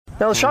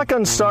Now, the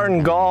shotgun start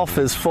in golf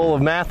is full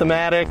of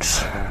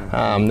mathematics.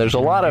 There's a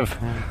lot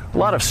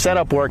of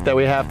setup work that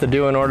we have to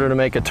do in order to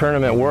make a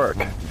tournament work.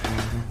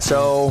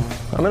 So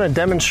I'm going to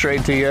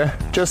demonstrate to you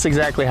just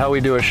exactly how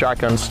we do a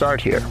shotgun start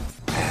here.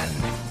 And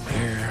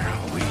here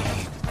we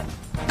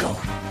go.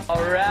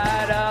 All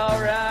right,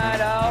 all right,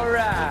 all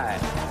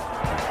right.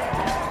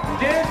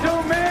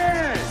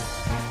 Gentlemen,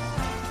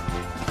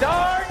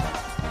 start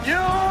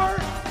your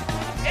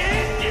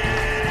engine!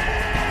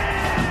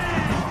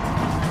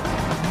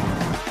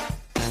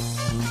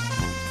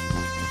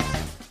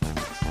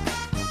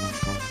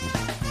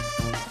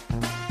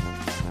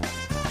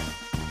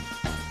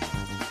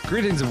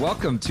 Greetings and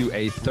welcome to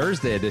a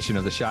Thursday edition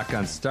of the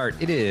Shotgun Start.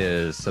 It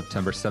is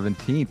September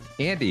 17th.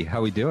 Andy,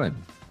 how we doing?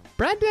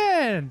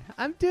 Brendan,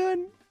 I'm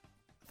doing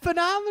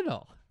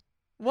phenomenal.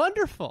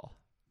 Wonderful.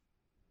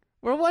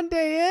 We're one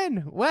day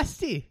in.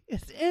 Westy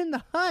is in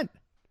the hunt.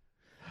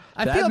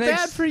 I feel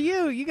bad for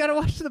you. You got to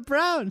watch the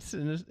Browns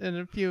in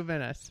a few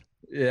minutes.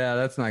 Yeah,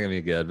 that's not going to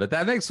be good, but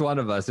that makes one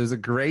of us. It was a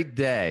great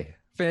day.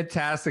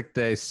 Fantastic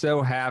day.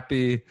 So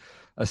happy.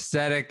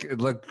 Aesthetic, it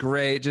looked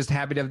great. Just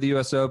happy to have the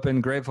U.S. Open.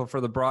 Grateful for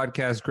the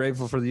broadcast.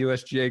 Grateful for the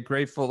USGA.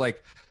 Grateful,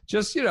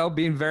 just,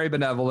 being very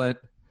benevolent.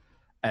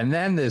 And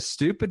then this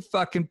stupid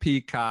fucking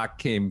peacock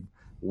came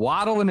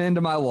waddling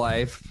into my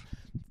life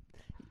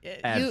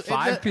at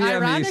 5 p.m.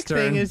 ironic Eastern.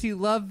 Thing is you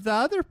love the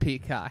other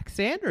peacock,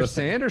 Sanderson. The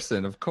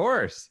Sanderson, of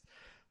course.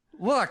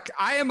 Look,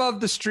 I am of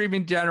the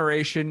streaming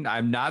generation.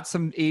 I'm not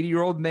some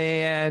 80-year-old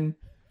man.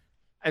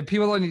 And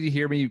people don't need to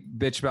hear me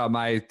bitch about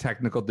my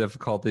technical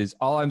difficulties.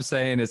 All I'm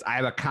saying is I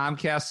have a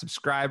Comcast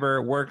subscriber.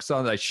 It works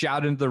on. I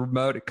shout into the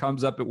remote. It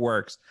comes up. It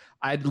works.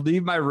 I'd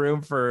leave my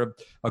room for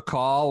a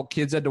call.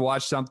 Kids had to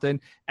watch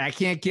something. And I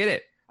can't get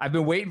it. I've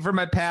been waiting for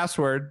my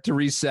password to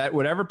reset.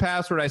 Whatever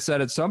password I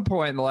set at some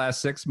point in the last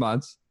 6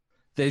 months,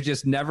 they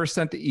just never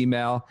sent the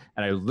email.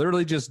 And I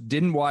literally just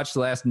didn't watch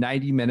the last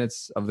 90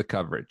 minutes of the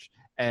coverage.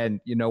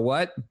 And you know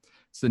what?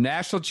 It's the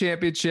national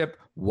championship.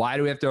 Why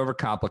do we have to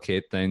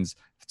overcomplicate things?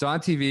 If it's on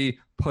TV,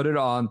 put it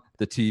on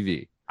the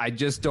TV. I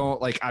just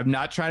don't I'm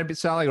not trying to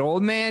sound like an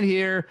old man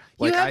here.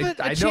 You have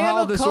a I know channel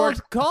how this called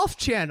works. Golf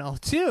Channel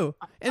too,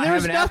 and I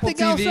there's have an Apple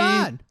nothing else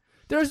TV. on.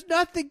 There's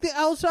nothing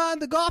else on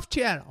the Golf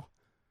Channel.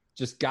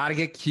 Just got to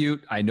get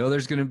cute. I know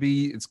there's going to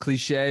be, it's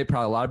cliche,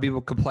 probably a lot of people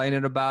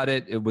complaining about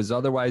it. It was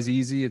otherwise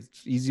easy.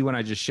 It's easy when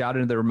I just shout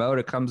into the remote,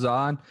 it comes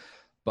on.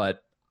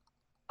 But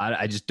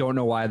I just don't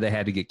know why they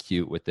had to get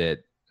cute with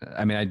it.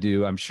 I mean, I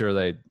do. I'm sure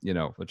they,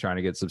 they're trying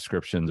to get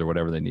subscriptions or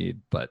whatever they need.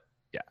 But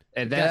yeah.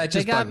 And that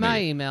just they got my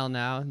me. email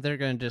now. They're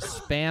going to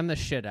just spam the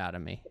shit out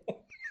of me.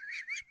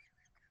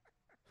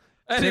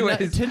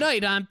 Anyways.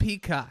 Tonight on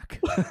Peacock.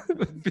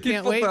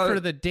 Can't wait for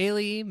the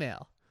daily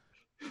email.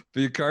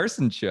 Be a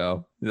Carson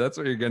show. That's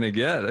what you're going to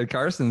get.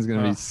 Carson's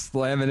going to be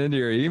slamming into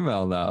your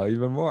email now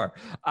even more.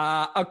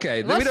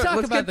 Okay. Let's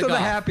get to the golf.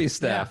 happy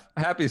stuff.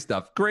 Yeah. Happy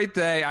stuff. Great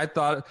day. I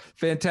thought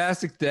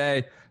fantastic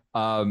day.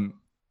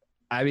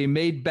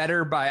 Made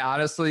better by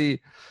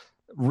honestly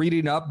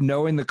reading up,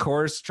 knowing the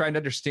course, trying to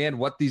understand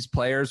what these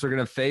players were going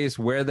to face,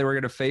 where they were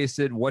going to face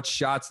it, what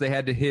shots they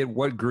had to hit,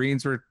 what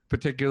greens were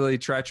particularly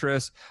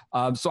treacherous.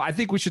 So I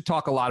think we should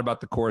talk a lot about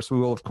the course. We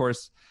will, of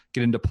course,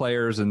 get into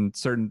players and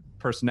certain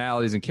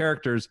personalities and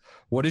characters.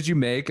 What did you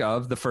make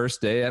of the first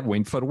day at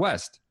Winged Foot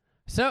West?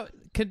 So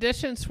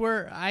conditions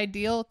were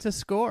ideal to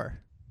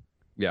score.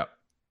 Yeah.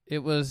 It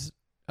was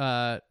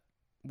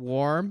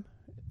warm,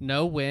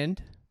 no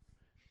wind.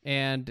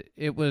 And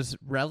it was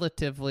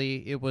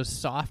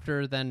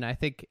softer than I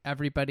think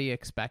everybody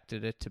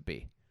expected it to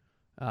be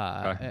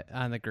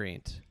on the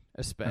greens,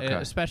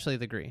 especially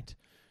the greens.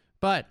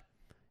 But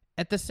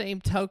at the same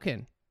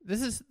token,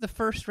 this is the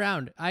first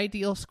round,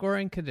 ideal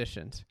scoring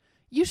conditions.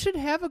 You should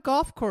have a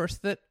golf course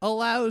that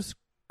allows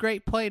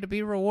great play to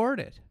be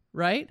rewarded,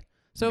 right?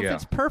 So if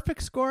it's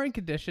perfect scoring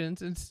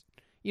conditions and,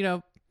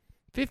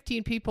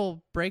 15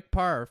 people break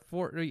par,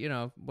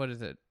 21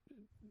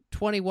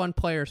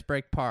 players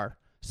break par.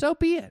 So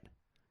be it.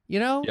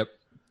 Yep.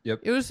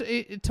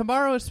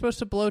 Tomorrow is supposed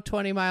to blow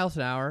 20 miles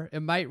an hour. It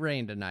might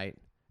rain tonight.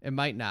 It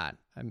might not.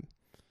 I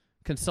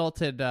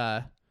consulted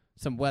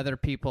some weather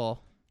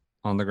people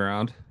On the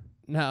ground?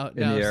 No,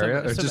 in the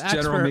area, or just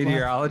general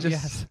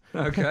meteorologists?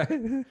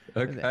 Yes.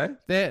 Okay.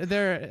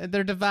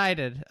 They're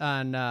divided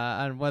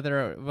on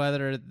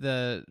whether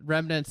the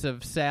remnants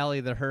of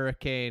Sally the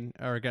hurricane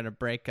are going to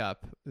break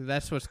up.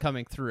 That's what's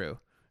coming through.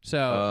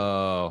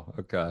 So,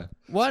 okay.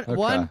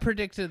 One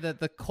predicted that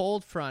the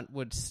cold front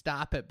would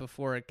stop it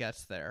before it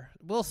gets there.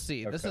 We'll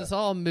see. Okay. This is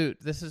all moot.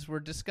 We're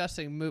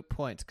discussing moot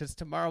points because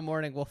tomorrow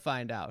morning we'll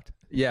find out.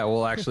 Yeah,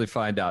 we'll actually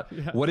find out.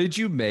 Yeah. What did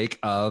you make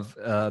of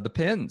the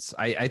pins?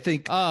 I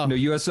think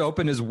U.S.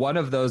 Open is one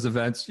of those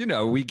events.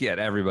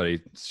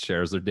 Everybody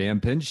shares their damn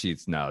pin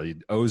sheets now.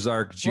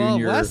 Ozark Jr. Well,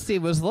 Westy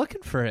was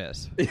looking for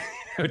his.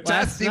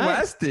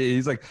 Westy.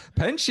 He's like,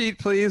 pen sheet,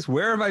 please.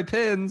 Where are my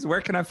pins?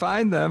 Where can I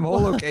find them?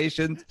 Whole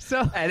location.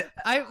 So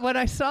when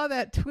I saw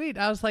that tweet,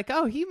 I was like,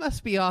 oh, he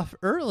must be off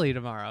early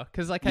tomorrow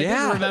because I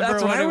didn't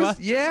remember what it was.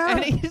 Yeah,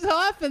 and he's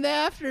off in the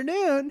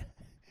afternoon.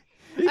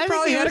 He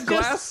probably had a was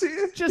glass.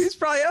 He's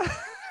probably.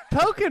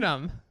 poking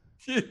him.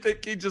 You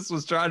think he just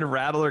was trying to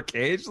rattle her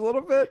cage a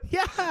little bit?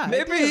 Yeah.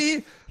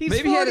 Maybe he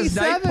had his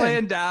night 47.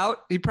 planned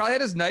out. He probably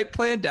had his night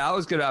planned out.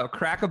 Was gonna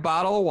crack a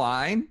bottle of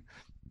wine,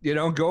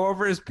 go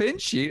over his pin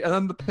sheet, and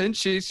then the pin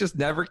sheets just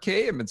never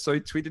came, and so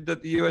he tweeted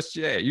at the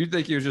USGA. You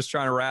think he was just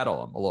trying to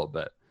rattle him a little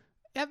bit?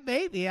 Yeah,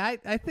 maybe. I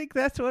think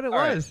that's what it All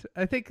was.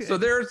 Right. I think so.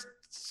 There's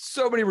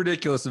so many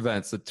ridiculous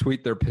events that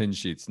tweet their pin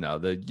sheets now.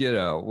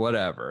 The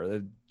whatever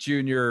the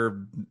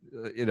junior,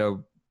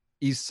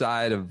 east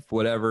side of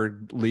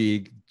whatever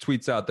league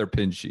tweets out their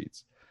pin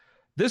sheets.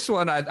 This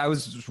one I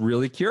was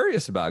really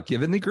curious about,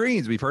 given the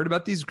greens. We've heard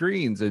about these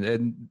greens,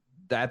 and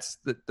that's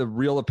the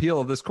real appeal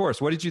of this course.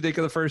 What did you think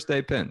of the first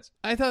day pins?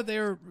 I thought they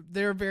were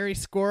very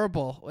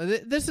scoreable.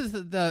 This is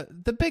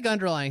the big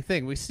underlying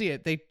thing. We see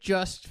it. They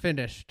just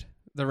finished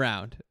the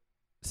round.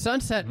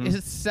 Sunset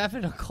is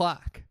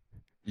 7:00.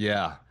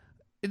 Yeah.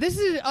 This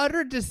is an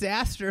utter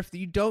disaster if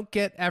you don't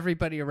get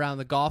everybody around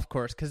the golf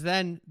course, because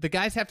then the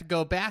guys have to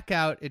go back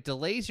out. It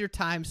delays your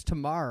times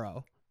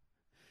tomorrow.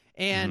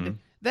 And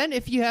then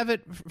if you have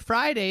it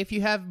Friday, if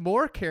you have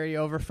more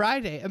carryover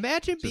Friday,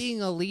 imagine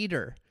being a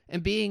leader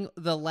and being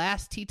the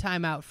last tee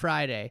time out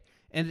Friday,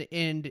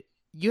 and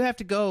you have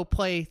to go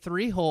play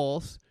 3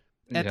 holes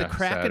at the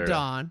crack of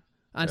dawn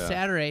on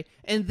Saturday,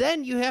 and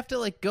then you have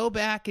to go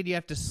back and you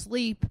have to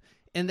sleep,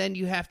 and then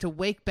you have to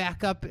wake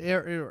back up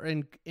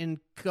and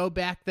go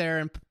back there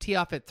and tee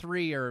off at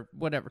 3 or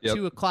whatever,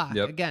 2 o'clock.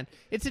 Yep. Again,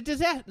 it's a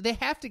disaster. They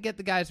have to get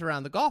the guys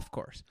around the golf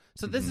course.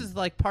 So this is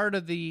part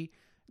of this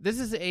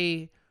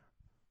is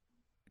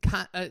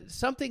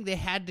something they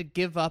had to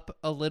give up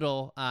a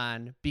little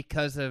on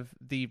because of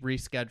the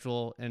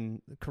reschedule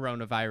and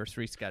coronavirus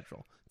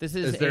reschedule. This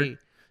is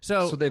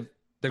so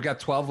they've got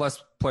 12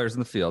 less players in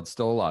the field,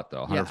 still a lot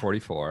though,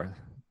 144.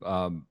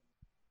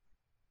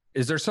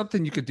 Is there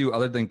something you could do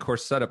other than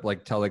course setup,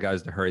 like tell the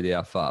guys to hurry the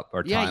F up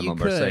or time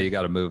them or say you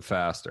got to move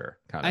faster?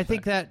 I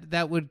think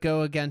that would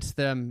go against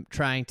them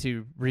trying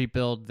to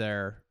rebuild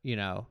their,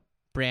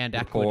 brand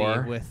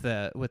equity with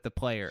the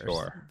players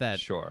that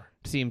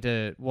seem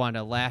to want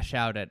to lash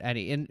out at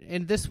any.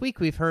 And this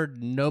week we've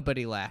heard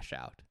nobody lash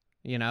out,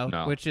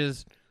 which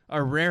is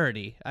a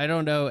rarity. I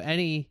don't know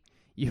any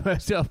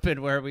U.S.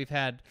 Open where we've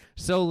had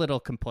so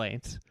little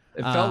complaints.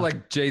 It felt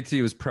like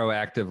JT was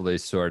proactively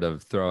sort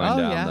of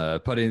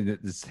putting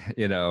this,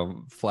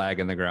 flag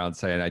in the ground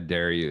saying, I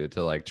dare you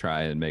to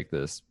try and make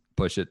this,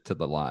 push it to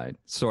the line.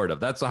 Sort of.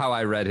 That's how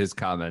I read his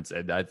comments.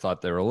 And I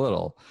thought they were a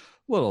little,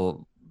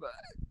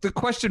 the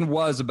question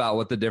was about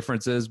what the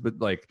difference is, but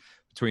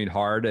between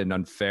hard and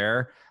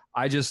unfair.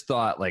 I just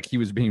thought he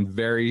was being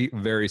very,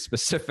 very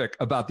specific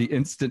about the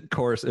instant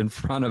course in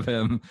front of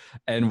him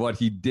and what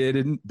he did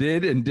and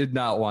did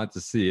not want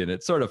to see. And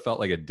it sort of felt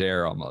like a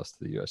dare almost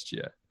to the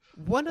USGA.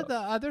 One of the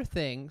other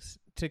things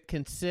to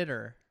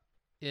consider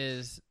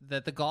is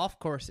that the golf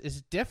course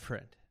is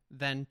different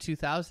than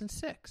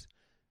 2006.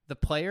 The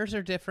players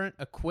are different,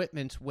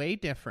 equipment's way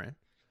different,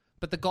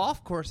 but the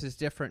golf course is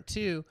different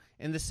too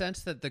in the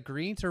sense that the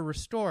greens are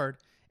restored,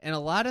 and a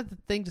lot of the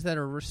things that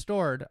are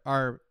restored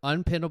are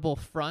unpinnable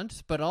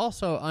fronts, but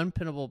also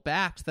unpinnable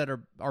backs that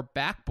are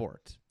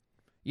backboards,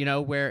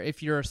 where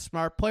if you're a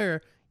smart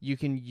player, you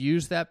can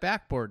use that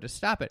backboard to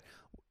stop it.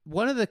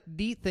 One of the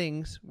neat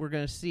things we're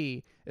going to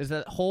see is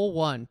that hole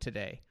 1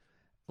 today.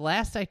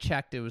 Last I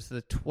checked, it was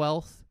the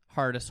 12th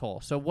hardest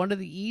hole. So one of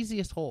the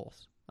easiest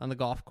holes on the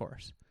golf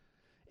course.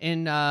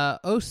 In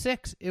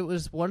 06, it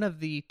was one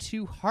of the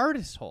 2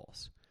 hardest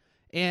holes.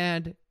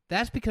 And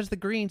that's because the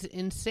green's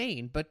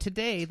insane. But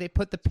today, they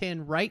put the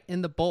pin right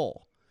in the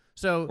bowl.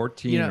 So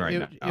 14 right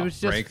now. It was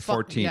just ranked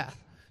 14th. Yeah.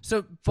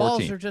 So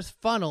balls 14th. are just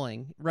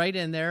funneling right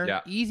in there. Yeah.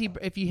 Easy.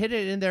 If you hit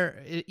it in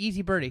there,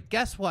 easy birdie.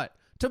 Guess what?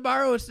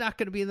 Tomorrow it's not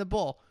going to be in the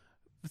bowl.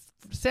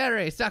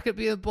 Saturday it's not going to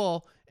be in the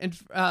bowl, and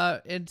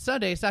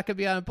Sunday it's not going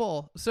to be on a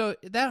bowl. So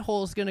that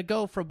hole is going to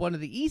go from one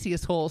of the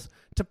easiest holes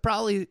to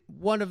probably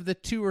one of the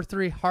 2 or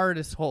 3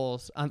 hardest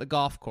holes on the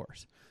golf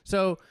course.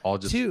 So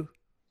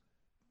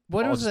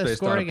what was the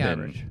scoring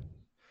average?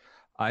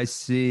 I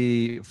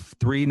see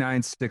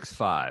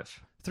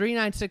 3,965.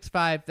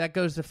 3,965. That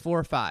goes to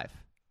 4-5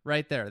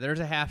 right there.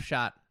 There's a half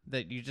shot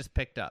that you just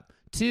picked up.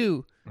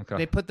 2. Okay.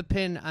 They put the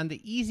pin on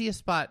the easiest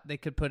spot they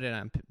could put it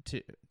on.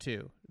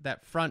 2.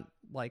 That front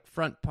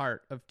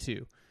part of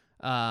 2.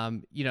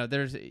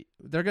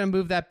 They're going to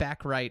move that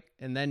back right,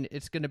 and then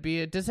it's going to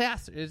be a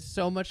disaster. It's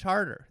so much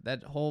harder.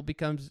 That hole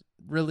becomes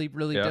really,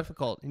 really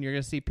difficult, and you're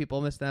going to see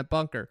people miss that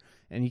bunker,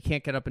 and you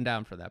can't get up and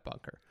down for that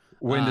bunker.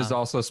 Wind is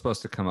also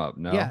supposed to come up.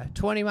 No. Yeah,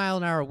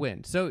 20-mile-an-hour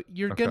wind. So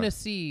you're going to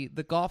see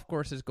the golf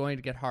course is going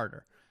to get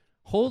harder.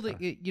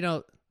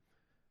 The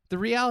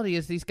reality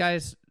is these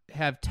guys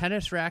have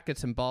tennis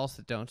rackets and balls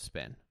that don't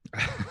spin.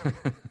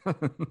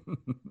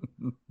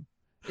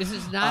 This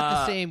is not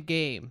the same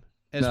game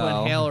as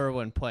when Hale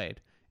Irwin played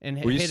and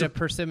hit a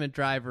persimmon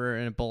driver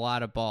and a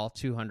Bellata ball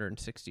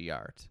 260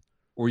 yards.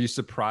 Were you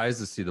surprised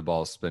to see the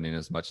ball spinning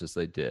as much as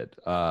they did?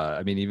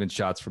 Even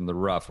shots from the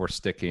rough were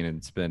sticking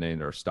and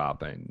spinning or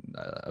stopping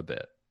a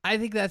bit. I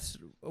think that's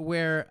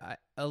where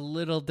a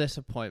little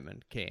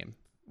disappointment came.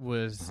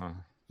 Was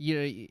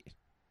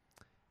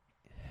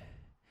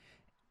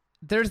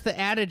there's the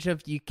adage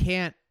of you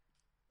can't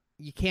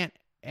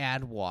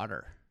add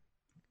water.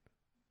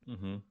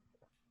 Mm-hmm.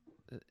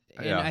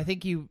 And I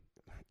think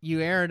they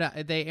aired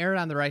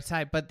on the right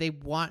side, but they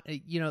want,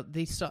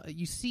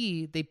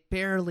 they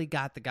barely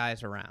got the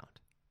guys around.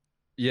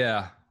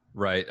 Yeah,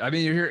 right. I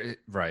mean, you're here,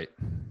 right.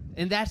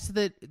 And that's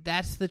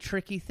the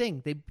tricky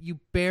thing. You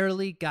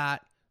barely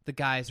got the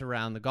guys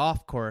around the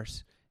golf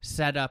course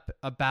set up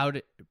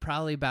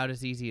probably about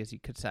as easy as you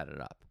could set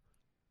it up.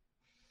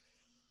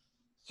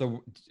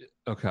 So,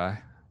 okay.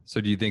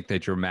 So do you think they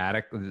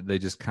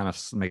just kind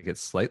of make it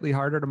slightly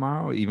harder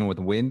tomorrow, even with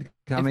wind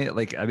coming?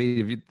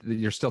 If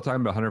you're still talking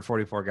about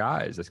 144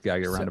 guys, this guy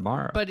get around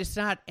tomorrow. But it's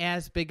not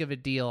as big of a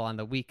deal on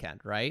the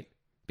weekend, right?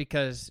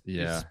 Because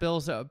it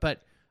spills out.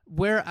 But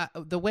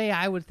the way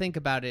I would think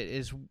about it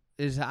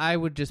is I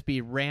would just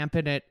be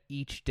ramping it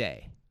each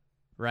day,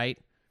 right?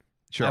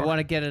 Sure. I want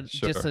to get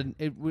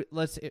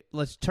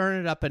let's turn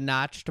it up a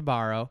notch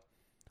tomorrow.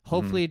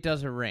 Hopefully it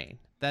doesn't rain.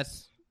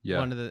 That's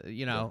one of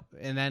the,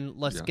 and then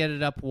let's get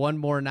it up one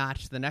more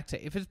notch the next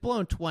day. If it's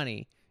blowing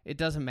 20, it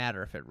doesn't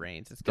matter if it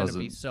rains. It's going to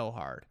be so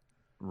hard.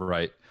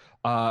 Right.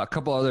 A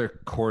couple other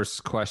course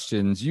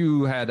questions.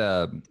 You had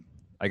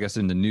I guess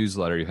in the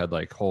newsletter, you had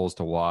like holes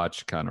to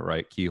watch, kind of,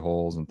 right? Key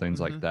holes and things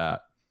like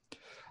that. I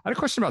had a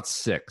question about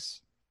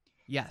 6.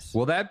 Yes.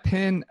 Will that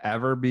pin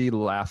ever be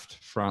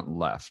front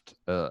left?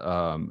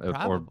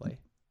 Probably.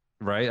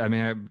 Right. I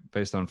mean,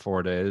 based on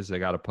 4 days, they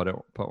got to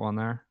put one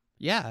there.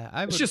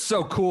 Yeah. It's just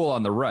so cool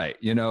on the right.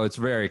 It's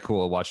very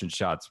cool watching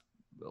shots.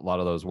 A lot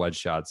of those wedge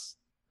shots,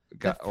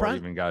 or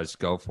even guys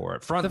go for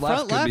it. Front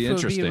left could be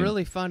interesting. Would be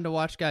really fun to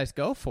watch guys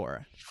go for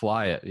it.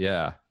 Fly it.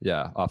 Yeah.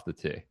 Yeah. Off the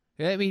tee.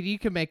 I mean, you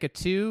could make a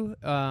 2.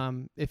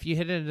 If you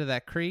hit it into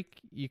that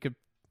creek, you could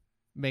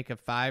make a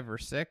 5 or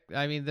 6.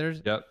 I mean,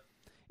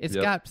 it's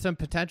got some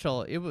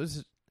potential. I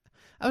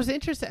was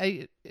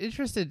interested.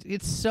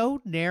 It's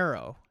so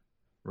narrow,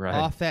 right,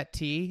 off that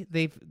tee.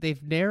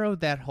 They've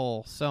narrowed that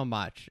hole so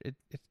much. It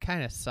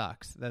kind of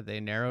sucks that they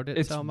narrowed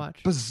it so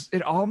much.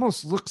 It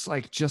almost looks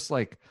like just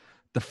like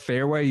the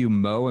fairway you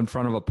mow in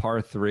front of a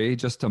par 3,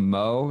 just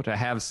to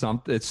have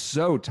something. It's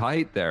so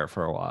tight there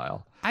for a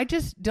while. I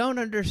just don't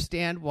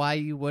understand why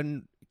you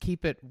wouldn't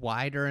keep it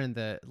wider in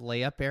the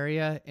layup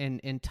area and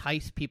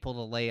entice people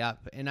to lay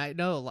up. And I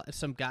know a lot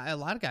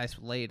of guys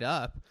laid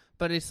up,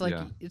 but it's like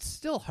it's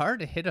still hard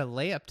to hit a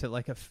layup to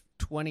like a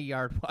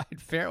 20-yard wide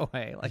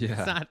fairway. Like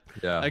it's not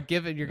a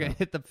given you're going to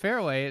hit the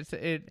fairway.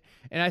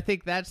 And I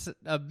think that's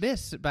a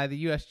miss by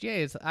the USGA.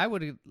 Is I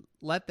would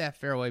let that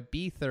fairway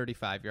be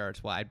 35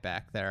 yards wide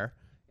back there,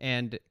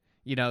 and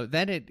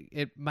then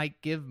it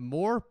might give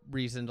more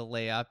reason to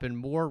lay up and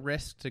more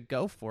risk to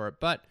go for it.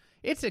 But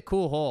it's a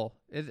cool hole.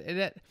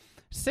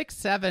 6,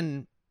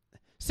 7,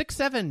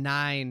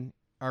 9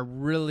 are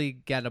really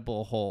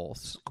gettable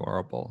holes.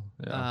 Scoreable.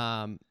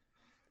 Yeah.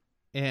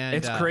 And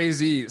it's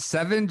crazy.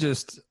 7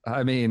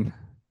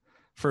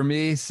 for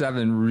me,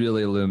 7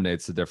 really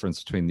illuminates the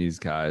difference between these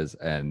guys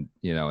and,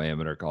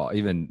 amateur golf,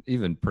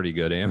 even pretty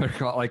good amateur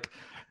golf. Like,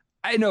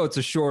 I know it's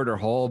a shorter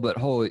hole, but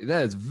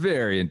that is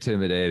very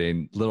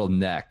intimidating little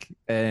neck,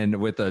 and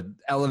with a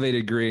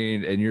elevated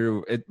green, and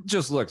it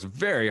just looks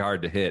very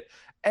hard to hit.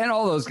 And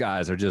all those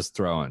guys are just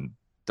throwing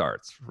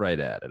darts right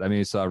at it. I mean,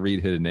 you saw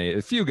Reed hit an 8.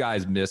 A few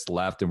guys missed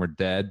left and were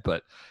dead,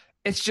 but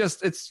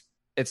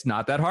it's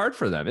not that hard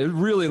for them. It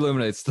really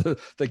illuminates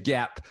the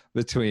gap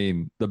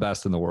between the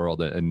best in the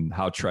world and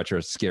how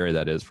treacherous, scary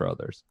that is for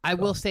others. I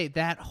will say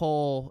that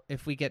hole,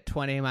 if we get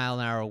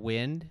 20-mile-an-hour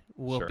wind,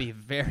 will be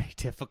very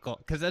difficult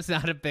because that's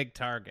not a big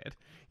target.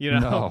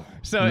 No,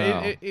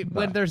 so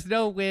when there's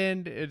no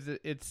wind, it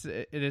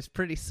is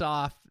pretty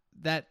soft.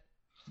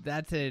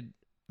 That's a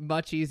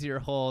much easier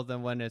hole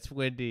than when it's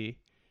windy.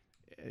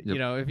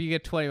 Yep. If you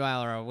get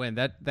 20-mile-an-hour wind,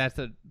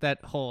 that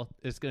hole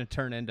is going to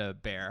turn into a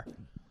bear.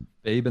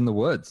 Babe in the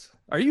woods.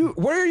 Where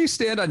do you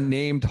stand on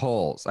named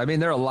holes? I mean,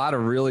 there are a lot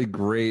of really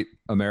great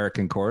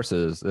American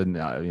courses and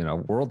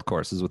world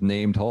courses with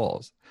named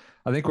holes.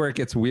 I think where it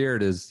gets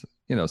weird is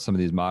some of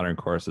these modern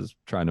courses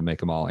trying to make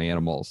them all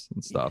animals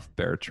and stuff,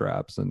 bear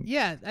traps and.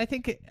 Yeah, I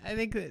think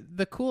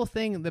the cool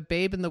thing, the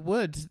Babe in the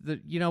Woods,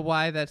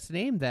 why that's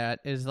named that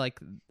is like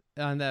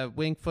on the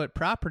Wingfoot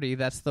property,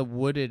 that's the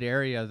wooded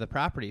area of the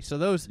property. So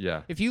those,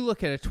 if you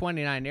look at a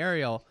 29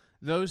 aerial,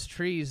 those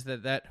trees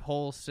that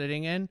hole's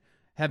sitting in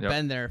have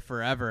been there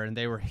forever, and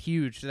they were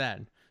huge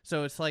then.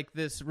 So it's like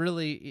this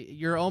really,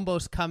 you're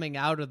almost coming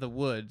out of the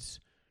woods,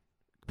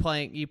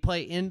 you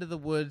play into the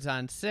woods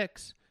on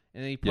 6,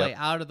 and then you play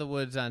out of the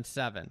woods on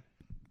 7.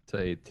 To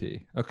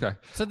 8T. Okay.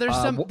 So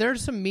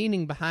there's some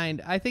meaning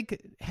behind, I think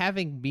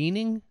having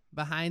meaning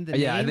behind the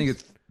names. I think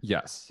it's,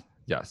 yes.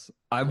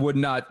 I would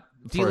not,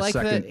 do you like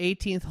the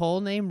 18th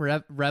hole name,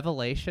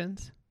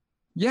 Revelations?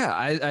 Yeah,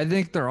 I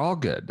think they're all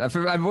good.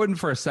 I wouldn't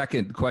for a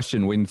second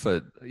question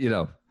Wingfoot,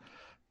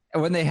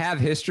 when they have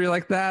history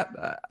like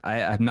that,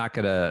 I'm not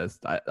gonna.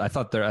 I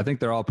think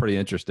they're all pretty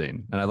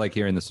interesting, and I like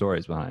hearing the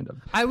stories behind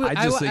them. I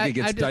just think it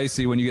gets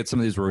dicey when you get some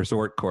of these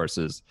resort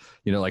courses.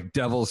 Like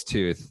Devil's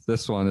Tooth.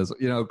 This one is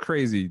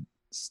crazy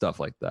stuff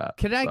like that.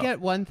 Can I get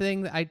one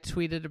thing that I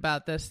tweeted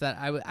about this that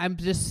I'm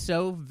just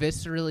so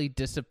viscerally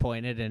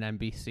disappointed in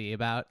NBC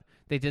about?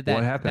 They did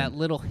that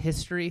little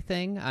history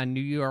thing on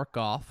New York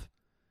golf.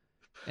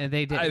 And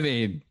they did. I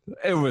mean,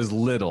 it was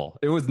little.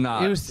 It was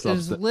not. It was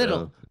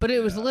little, but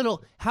it was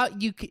little. How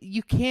you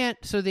can't.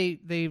 So they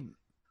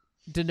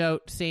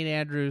denote St.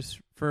 Andrew's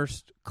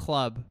first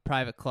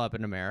private club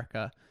in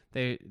America.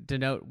 They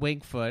denote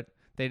Winged Foot.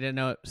 They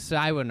denote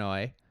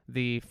Siwanoy,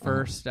 the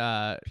first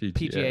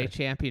PGA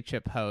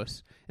Championship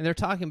host. And they're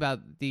talking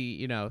about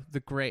the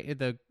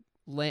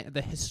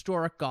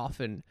historic golf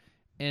in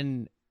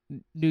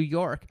New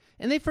York,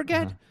 and they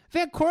forget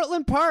Van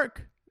Cortlandt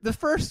Park. The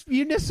first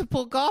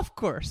municipal golf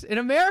course in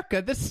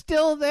America that's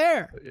still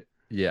there.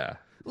 Yeah.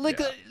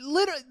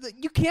 Literally,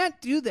 you can't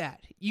do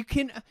that. You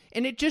can,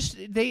 and it just,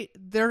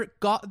 their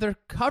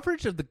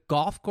coverage of the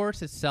golf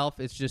course itself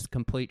is just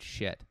complete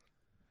shit.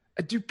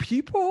 Do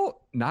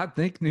people not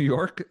think New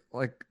York,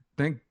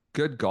 think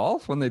good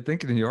golf when they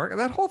think of New York?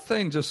 That whole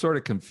thing just sort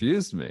of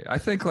confused me. I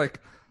think,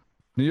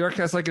 New York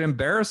has an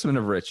embarrassment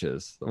of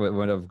riches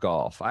of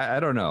golf. I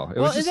don't know.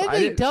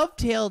 They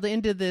dovetailed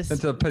into this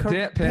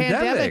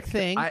pandemic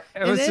thing.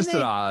 It was just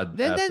an odd.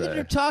 Then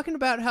they're talking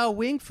about how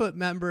Winged Foot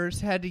members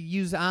had to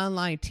use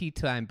online tee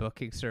time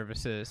booking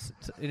services,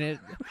 and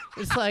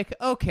it's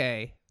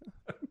okay,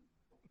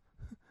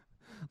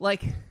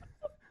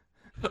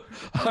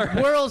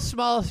 world's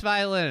smallest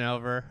violin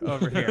over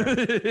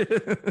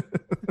here.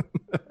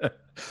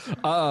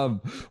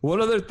 One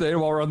other thing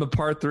while we're on the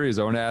par threes,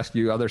 I want to ask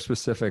you other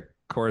specific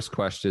course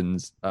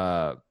questions.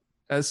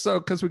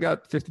 Because we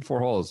got 54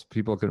 holes,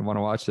 people could want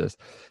to watch this.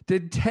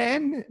 Did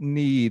 10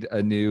 need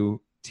a new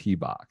tee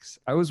box?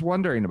 I was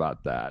wondering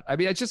about that. I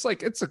mean, it's just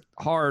it's a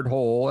hard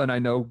hole, and I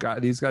know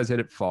these guys hit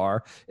it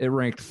far. It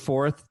ranked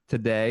 4th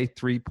today,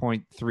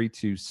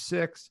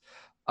 3.326.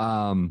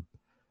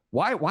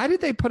 Why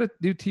did they put a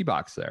new tee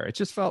box there? It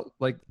just felt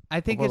like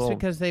I think it's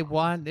because they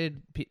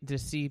wanted to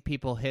see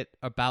people hit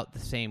about the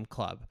same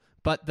club.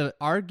 But the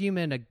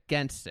argument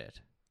against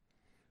it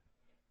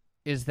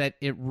is that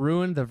it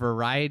ruined the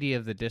variety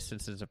of the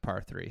distances of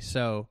par 3.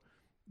 So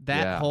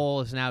that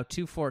hole is now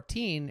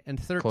 214 and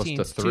 13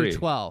 is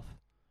 212.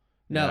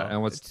 No,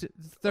 and what's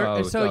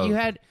you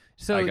had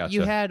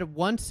you had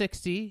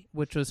 160,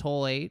 which was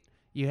hole 8.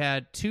 You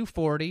had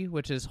 240,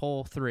 which is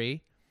hole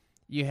 3.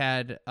 You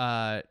had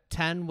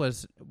 10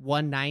 was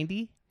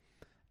 190,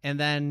 and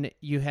then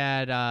you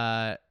had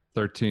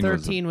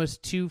 13 was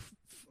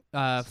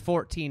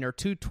 214 or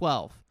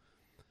 212.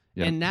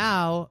 Yep. And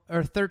now,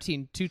 or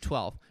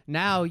 212.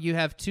 Now you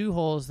have two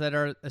holes that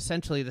are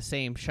essentially the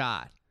same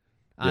shot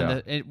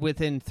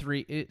within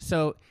 3.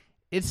 So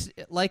it's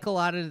like a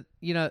lot of,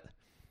 the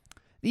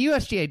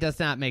USGA does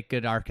not make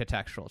good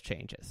architectural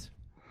changes.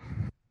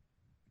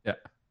 Yeah.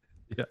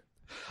 Yeah.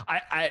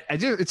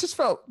 It just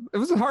felt, it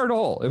was a hard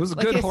hole. It was a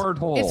good hard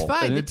hole. It's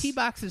fine. The tee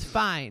box is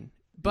fine,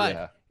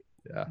 but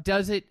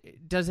does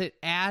it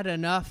add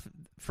enough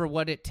for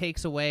what it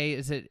takes away?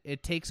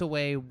 It takes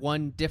away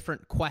one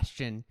different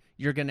question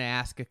you're going to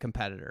ask a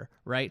competitor,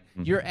 right?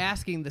 Mm-hmm. You're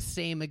asking the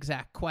same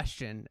exact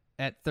question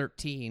at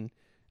 13.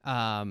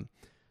 I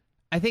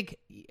think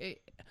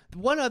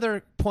one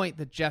other point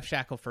that Jeff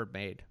Shackelford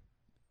made,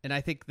 and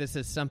I think this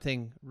is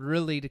something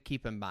really to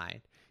keep in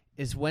mind,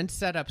 is when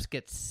setups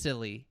get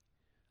silly,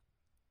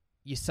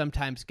 you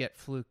sometimes get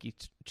fluky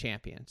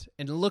champions.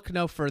 And look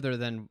no further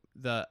than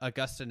the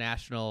Augusta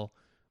National,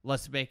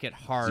 let's make it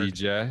hard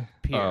DJ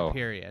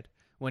period.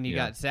 When you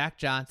got Zach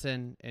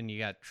Johnson and you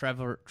got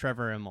Trevor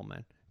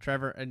Immelman.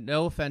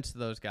 No offense to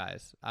those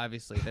guys.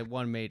 Obviously, they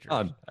won majors.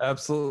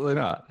 Absolutely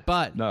not.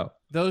 But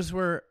those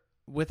were,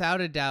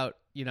 without a doubt,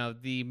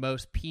 the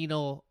most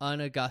penal,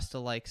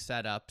 un-Augusta-like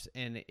setups,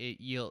 and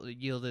it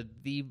yielded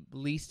the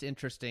least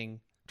interesting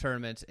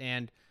tournaments.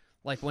 And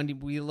when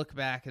we look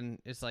back, and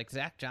it's like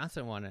Zach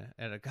Johnson won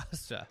at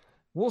Augusta.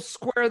 We'll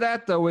square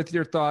that though with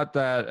your thought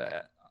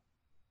that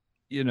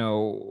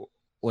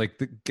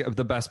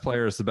the best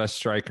players, the best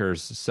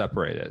strikers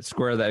separated.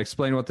 Square that.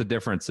 Explain what the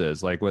difference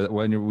is. Like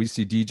when we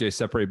see DJ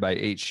separated by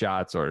 8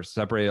 shots or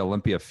separate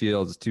Olympia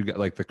Fields,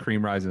 the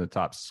cream rise in the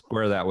top.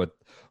 Square that with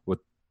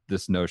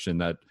this notion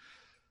that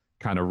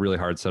kind of really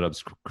hard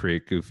setups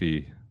create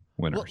goofy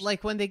winners. Well,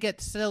 when they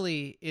get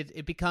silly,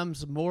 it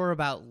becomes more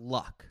about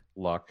luck.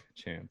 Luck,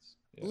 chance.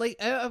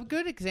 Yeah. A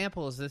good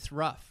example is this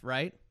rough,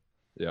 right?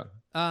 Yeah.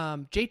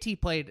 JT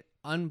played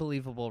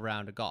unbelievable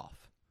round of golf.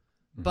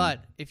 Mm-hmm.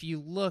 But if you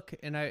look,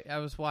 and I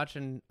was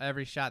watching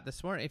every shot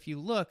this morning, if you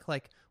look,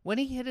 when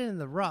he hit it in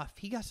the rough,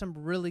 he got some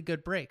really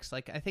good breaks.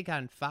 I think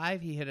on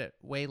 5, he hit it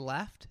way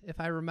left, if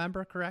I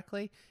remember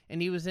correctly,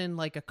 and he was in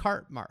a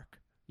cart mark,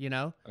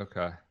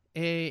 Okay.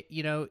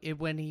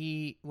 When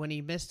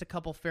he missed a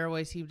couple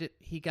fairways,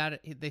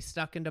 they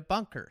stuck into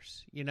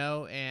bunkers,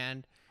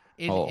 and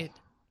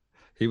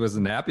he he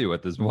wasn't happy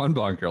with his one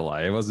bunker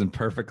lie. It wasn't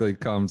perfectly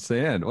combed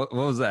sand. What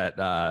was that?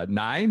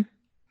 9?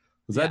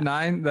 Was that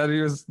 9 that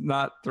he was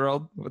not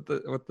thrilled with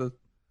the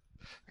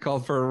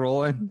called for a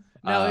roll-in?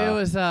 No,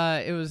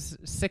 it was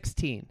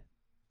 16.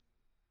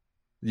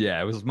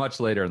 Yeah, it was much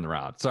later in the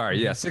round.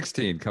 Sorry, yeah,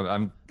 16.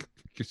 I'm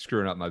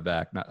screwing up my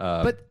back.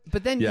 But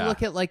then you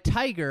look at like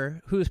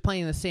Tiger, who was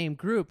playing the same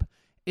group.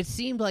 It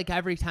seemed like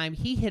every time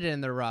he hit it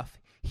in the rough,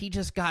 he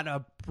just got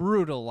a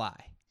brutal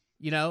lie,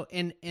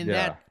 and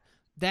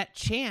that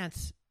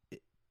chance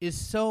is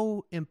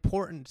so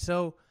important.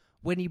 So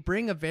when you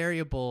bring a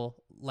variable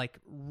like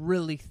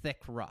really thick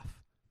rough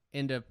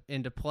into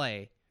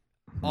play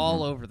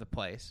all over the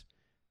place,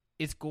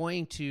 it's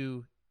going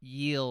to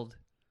yield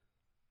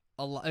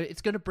a lot.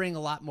 It's going to bring a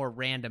lot more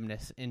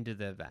randomness into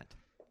the event.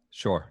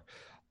 Sure.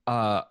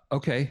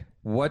 Okay.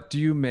 What do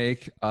you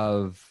make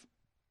of?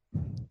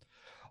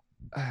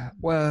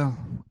 Well,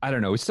 I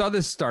don't know. We saw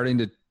this starting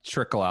to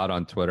trickle out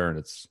on Twitter, and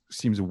it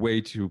seems way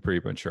too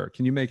premature.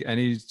 Can you make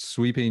any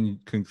sweeping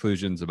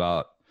conclusions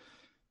about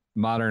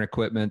modern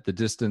equipment, the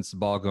distance, the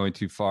ball going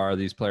too far?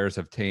 These players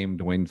have tamed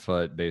winged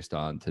foot based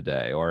on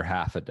today or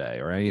half a day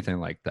or anything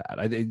like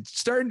that. It's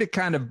starting to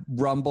kind of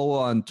rumble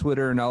on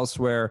Twitter and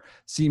elsewhere.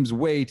 Seems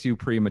way too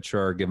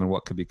premature given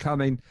what could be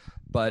coming.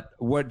 But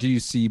what do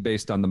you see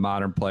based on the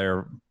modern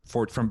player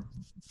from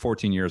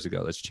 14 years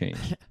ago that's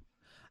changed?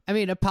 I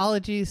mean,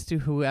 apologies to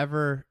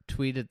whoever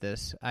tweeted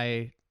this.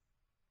 I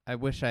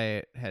wish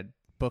I had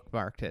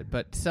bookmarked it,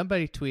 but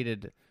somebody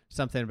tweeted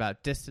something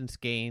about distance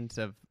gains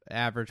of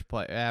average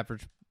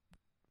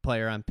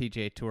player on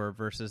PGA Tour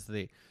versus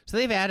so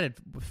they've added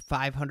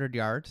 500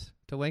 yards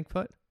to winged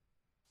foot,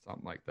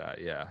 something like that.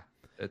 Yeah,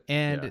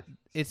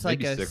 it's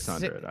like a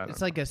 600.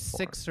 It's like a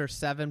 6 or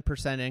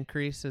 7%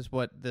 increase, is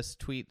what this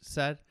tweet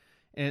said.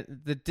 And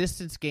the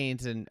distance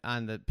gains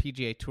on the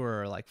PGA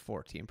Tour are like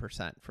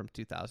 14% from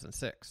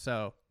 2006.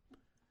 So,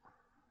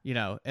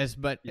 as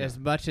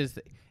much as,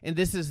 and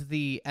this is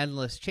the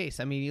endless chase.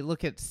 I mean, you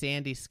look at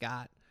Sandy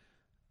Scott.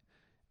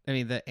 I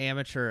mean, the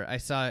amateur. I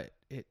saw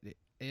it,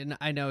 and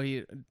I know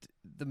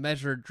the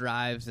measured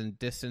drives and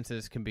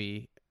distances can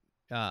be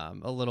a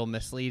little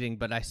misleading.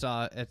 But I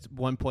saw at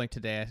one point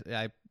today,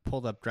 I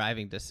pulled up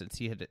driving distance.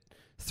 He hit it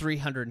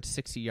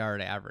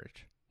 360-yard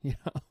average.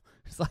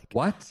 It's like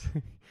what?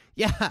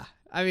 Yeah,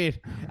 I mean,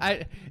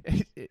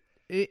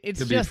 it's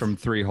could just be from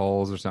 3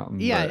 holes or something.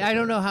 Yeah, but, I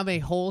don't know how many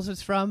holes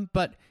it's from,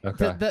 but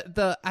okay.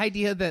 the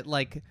idea that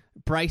like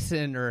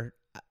Bryson or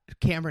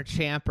Cameron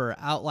Champ or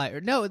outlier,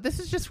 no, this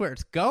is just where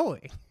it's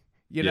going.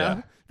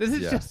 This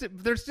is just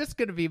there's just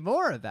going to be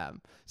more of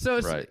them. So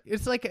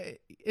it's like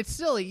it's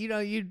silly.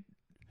 You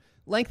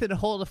lengthen a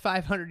hole to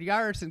 500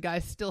 yards and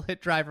guys still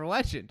hit driver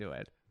wedge into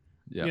it.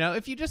 Yeah.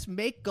 If you just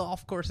make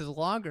golf courses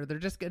longer, they're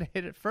just going to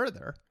hit it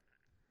further.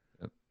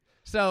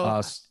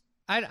 So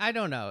I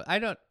don't know. I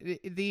don't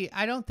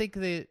think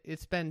that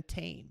it's been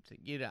tamed.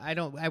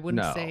 I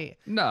wouldn't say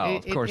no.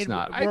 Of course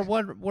not.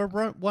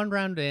 We're one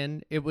round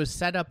in. It was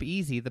set up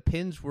easy. The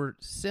pins were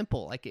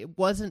simple. Like it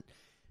wasn't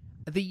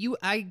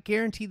I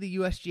guarantee the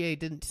USGA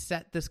didn't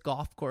set this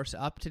golf course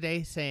up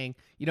today saying,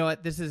 you know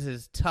what, this is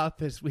as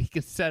tough as we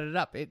can set it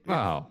up.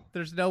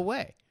 There's no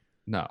way.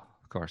 No.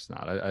 Of course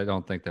not. I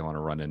don't think they want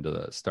to run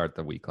into start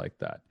the week like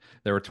that.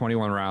 There were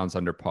 21 rounds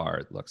under par.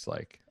 It looks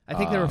like. I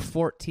think there were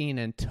 14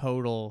 in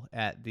total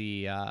at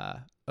the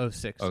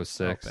 06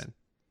 Open.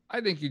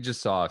 I think you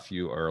just saw a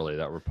few early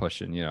that were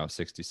pushing,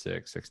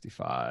 66,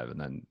 65. And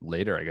then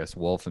later, I guess,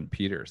 Wolf and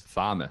Peters.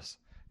 Thomas,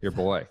 your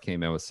boy,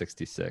 came in with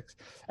 66.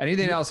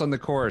 Anything else on the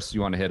course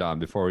you want to hit on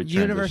before we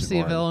transition? University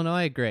of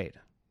Illinois, great.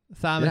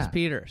 Thomas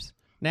Peters,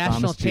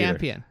 national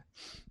champion.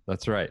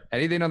 That's right.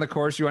 Anything on the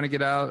course you want to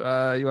get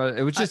out?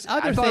 It was just,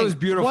 I thought it was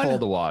beautiful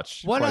to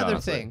watch. One other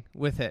thing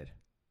with it.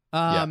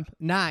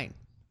 9.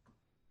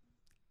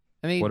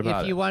 I mean,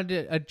 if you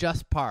wanted to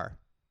adjust par,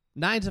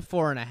 9's a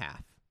 4.5.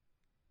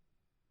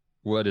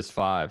 What is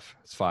 5?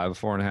 Is 5 a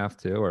 4.5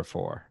 too, or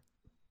 4?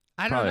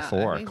 I don't know.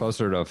 Probably 4,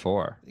 closer to a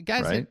 4.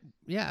 Guys, right?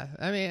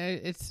 I mean,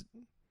 it's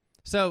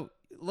so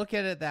look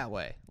at it that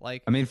way.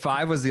 Like,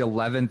 5 was the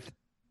 11th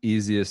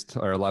easiest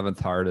or 11th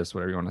hardest,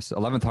 whatever you want to say,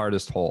 11th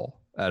hardest hole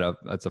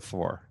that's a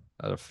 4.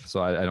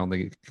 So I don't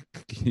think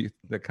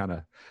that kind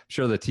of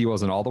sure the tee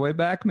wasn't all the way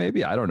back.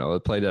 Maybe I don't know.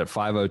 It played at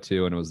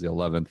 502 and it was the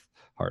 11th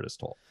hardest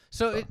hole.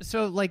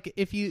 So like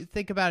if you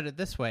think about it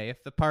this way,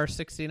 if the par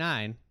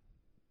 69,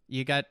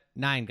 you got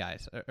 9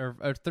 guys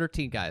or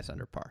 13 guys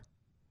under par.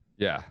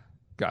 Yeah,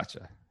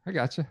 gotcha. I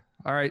gotcha.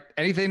 All right.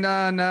 Anything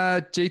on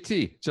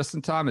JT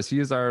Justin Thomas?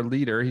 He is our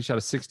leader. He shot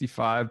a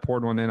 65,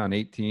 poured one in on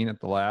 18 at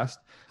the last.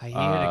 He hit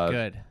it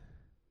good.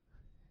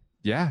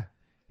 Yeah,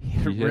 he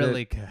hit it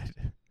really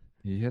good.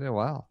 He hit it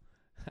well.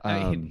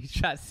 I mean, he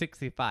shot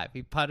 65.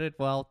 He putted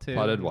well too.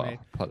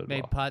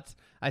 Made putts.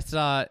 I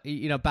saw,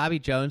 Bobby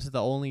Jones is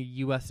the only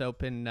U.S.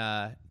 Open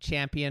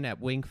champion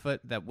at Winged Foot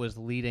that was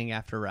leading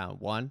after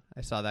round 1.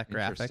 I saw that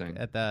graphic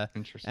at the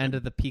end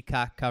of the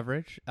Peacock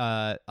coverage.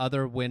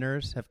 Other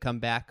winners have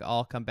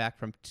all come back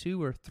from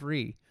 2 or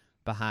 3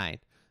 behind.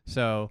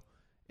 So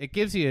it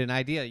gives you an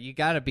idea. You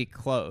got to be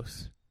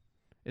close.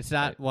 It's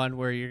not one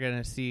where you're going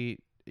to see,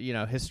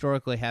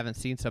 historically haven't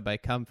seen somebody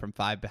come from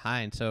 5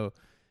 behind. So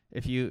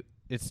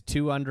it's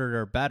 2 under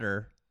or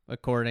better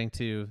according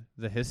to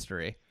the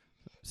history.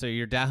 So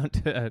you're down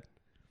to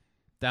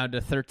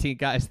 13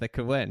 guys that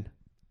could win.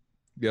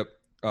 Yep.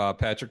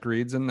 Patrick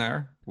Reed's in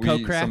there.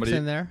 Kokrak's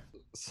in there.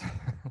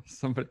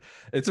 Somebody.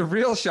 It's a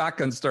real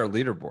shotgun start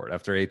leaderboard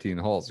after 18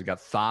 holes. We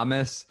got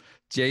Thomas,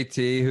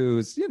 JT,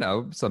 who's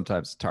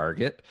sometimes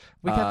target.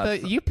 We got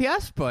the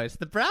UPS boys,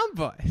 the Brown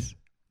boys,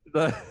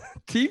 the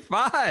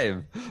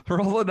T5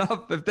 rolling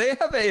up. If they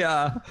have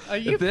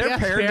if they're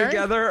paired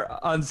together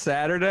on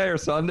Saturday or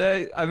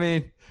Sunday,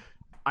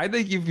 I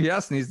think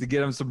UPS needs to get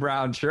them some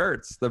brown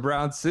shirts, the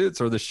brown suits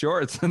or the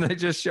shorts, and they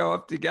just show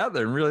up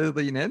together and really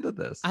lean into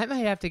this. I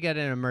might have to get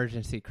an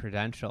emergency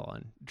credential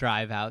and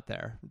drive out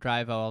there,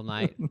 drive all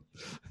night.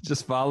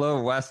 Just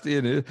follow Westy,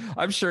 and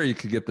I'm sure you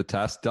could get the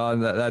test done.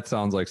 That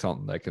sounds like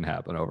something that can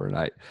happen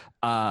overnight.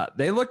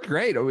 They look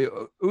great.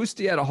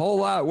 Usti had a whole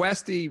lot.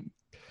 Westy,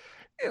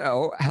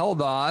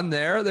 held on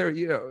there.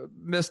 They're,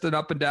 missed an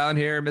up and down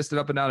here, missed an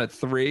up and down at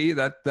 3.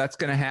 That's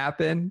going to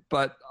happen.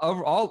 But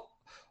overall,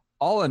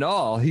 all in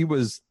all, he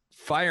was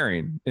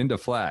firing into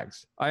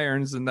flags,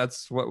 irons, and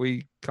that's what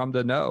we come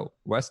to know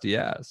Westy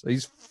has.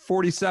 He's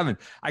 47.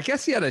 I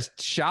guess he had a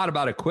shot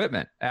about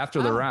equipment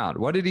after the round.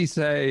 What did he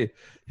say?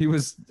 He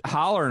was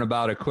hollering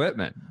about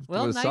equipment.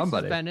 Well, Knights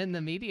has been in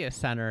the media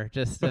center,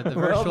 just at the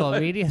virtual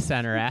media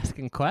center,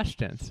 asking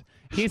questions.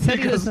 He said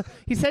he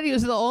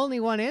was the only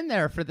one in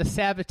there for the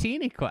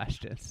Sabatini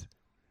questions.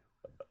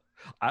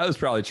 I was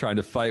probably trying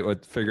to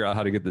figure out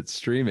how to get that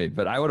streaming,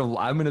 but I'm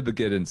going to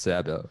get in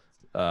Sabo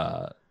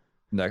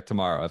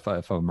tomorrow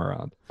if I'm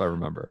around, if I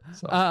remember.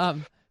 So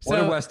what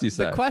did Westy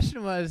say? The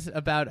question was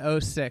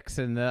about 06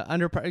 and the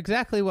underpar,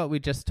 exactly what we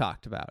just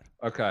talked about.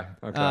 Okay.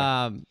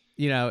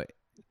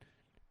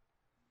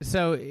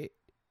 So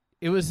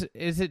is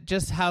it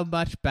just how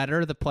much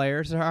better the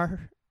players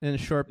are in a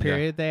short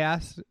period? They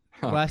asked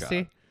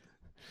Westy. God.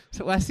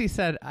 So Westy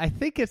said, I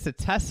think it's a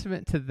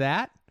testament to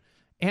that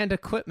and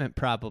equipment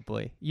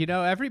probably.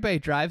 Everybody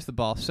drives the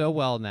ball so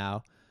well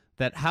now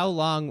that how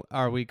long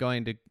are we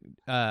going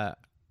to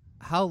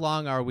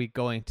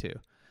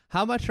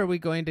how much are we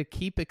going to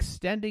keep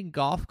extending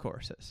golf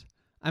courses?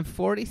 I'm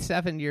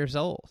 47 years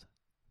old.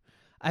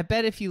 I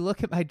bet if you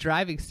look at my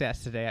driving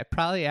stats today, I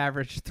probably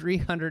averaged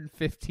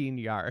 315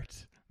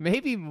 yards,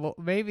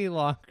 maybe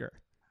longer.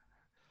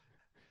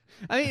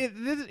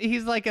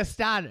 He's like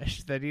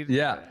astonished that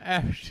he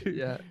averaged.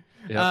 Yeah.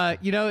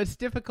 It's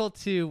difficult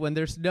to, when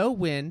there's no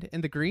wind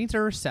and the greens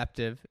are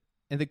receptive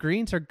and the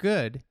greens are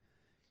good,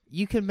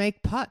 you can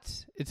make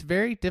putts. It's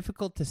very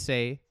difficult to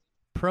say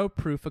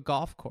pro-proof a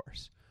golf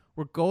course.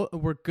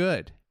 We're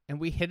good, and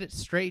we hit it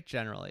straight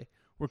generally.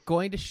 We're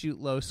going to shoot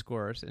low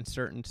scores in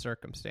certain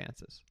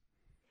circumstances.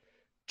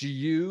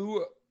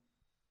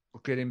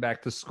 Getting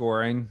back to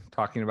scoring,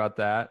 talking about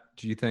that,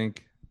 do you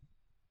think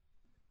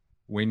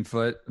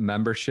Wingfoot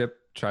membership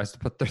tries to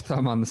put their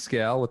thumb on the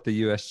scale with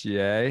the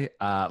USGA?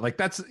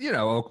 That's,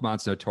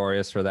 Oakmont's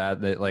notorious for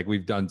that.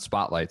 We've done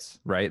spotlights,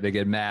 right? They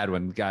get mad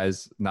when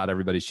guys, not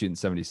everybody's shooting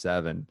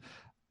 77.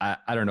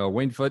 I don't know.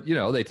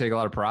 Wingfoot, they take a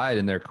lot of pride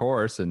in their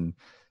course. And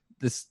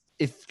this,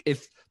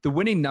 if the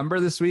winning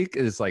number this week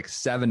is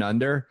 7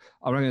 under,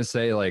 I'm not going to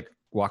say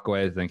walk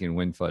away thinking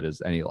Wingfoot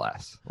is any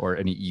less or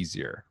any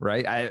easier,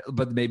 right?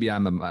 But maybe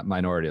I'm a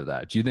minority of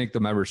that. Do you think the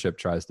membership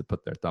tries to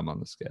put their thumb on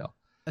the scale?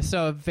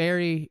 So a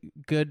very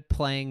good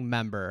playing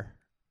member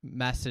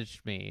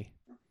messaged me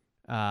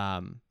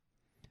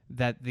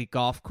that the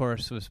golf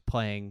course was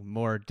playing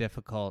more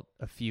difficult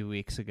a few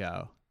weeks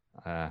ago.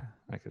 I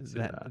could see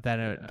that than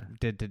it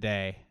did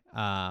today,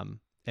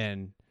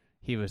 and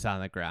he was on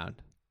the ground.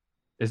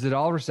 Is it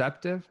all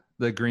receptive?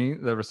 The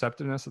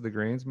receptiveness of the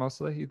greens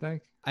mostly, you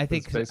think? I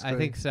think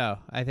so.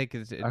 I think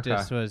it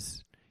just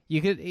was.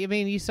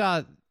 You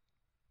saw.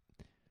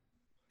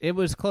 It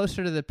was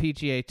closer to the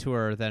PGA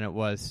Tour than it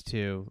was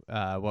to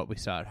what we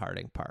saw at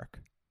Harding Park.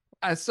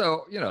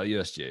 So,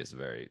 USGA is a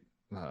very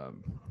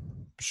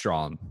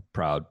strong,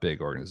 proud,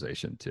 big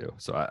organization too.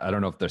 So I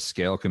don't know if their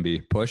scale can be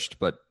pushed,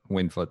 but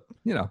Wingfoot,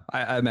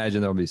 I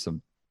imagine there'll be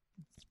some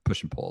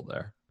push and pull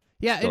there.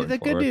 Yeah, the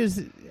good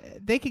news,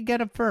 they could get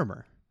them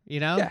firmer.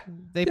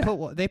 They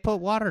put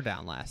water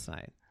down last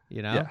night.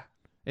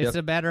 It's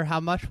a matter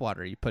how much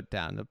water you put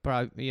down.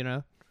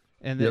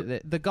 And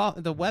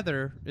the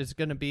weather is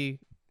going to be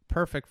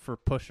perfect for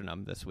pushing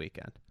them this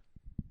weekend.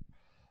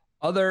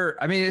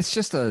 It's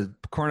just a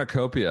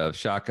cornucopia of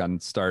shotgun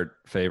start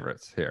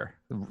favorites here.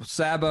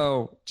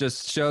 Sabo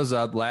just shows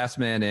up, last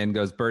man in,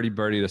 goes birdie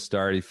to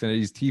start. He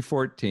finished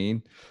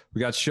T14. We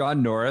got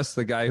Sean Norris,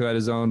 the guy who had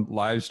his own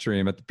live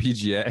stream at the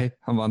PGA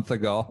a month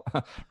ago,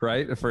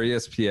 right, for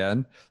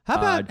ESPN. How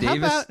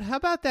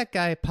about that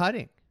guy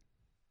putting?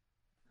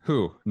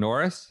 Who,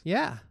 Norris?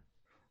 Yeah.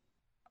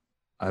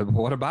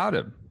 What about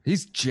him?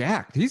 He's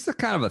jacked. He's the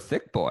kind of a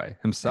thick boy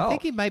himself. I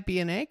think he might be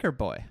an anchor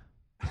boy.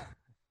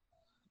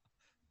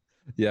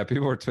 Yeah,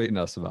 people were tweeting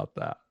us about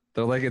that.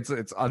 They're like, it's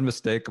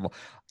unmistakable.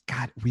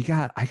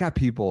 I got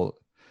people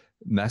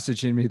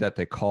messaging me that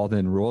they called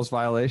in rules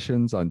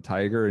violations on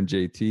Tiger and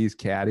JT's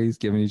caddies,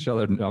 giving each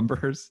other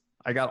numbers.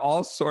 I got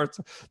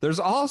there's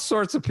all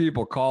sorts of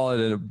people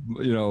calling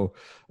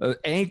it,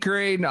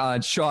 anchoring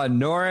on Sean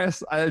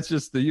Norris. It's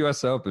just the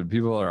U.S. Open.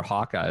 People are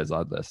Hawkeyes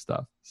on this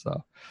stuff.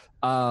 So,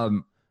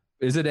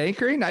 is it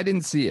anchoring? I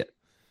didn't see it,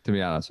 to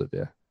be honest with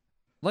you.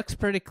 Looks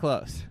pretty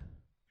close.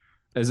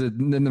 Is it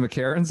in the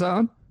McCarron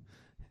zone?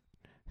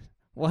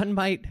 One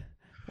might.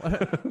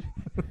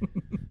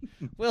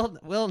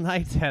 Will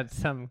Knights had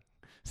some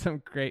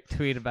great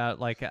tweet about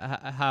like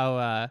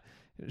how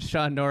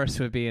Sean Norris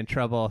would be in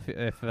trouble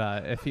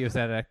if he was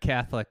at a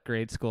Catholic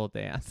grade school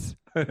dance.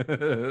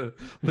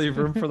 Leave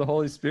room for the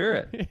Holy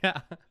Spirit.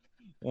 Yeah.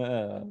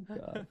 Oh,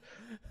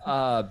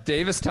 God.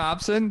 Davis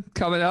Thompson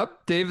coming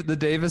up. The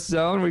Davis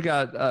zone. We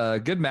got a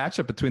good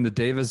matchup between the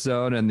Davis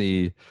zone and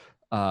the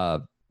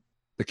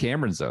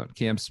Cameron zone.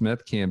 Cam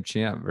Smith, Cam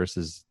Champ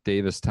versus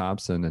Davis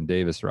Thompson and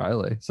Davis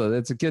Riley. So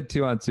it's a good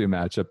 2-on-2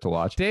 matchup to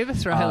watch.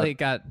 Davis Riley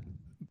got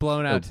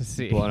blown out to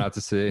sea. Blown out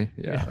to sea.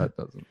 Yeah. That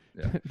doesn't.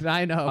 Yeah.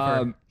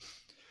 9-over.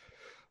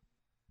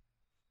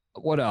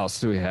 What else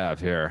do we have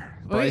here?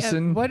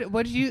 Bryson. What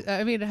did you?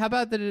 I mean, how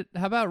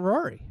about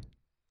Rory?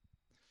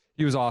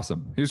 He was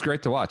awesome. He was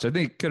great to watch. I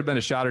think it could have been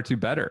a shot or two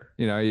better.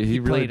 He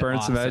really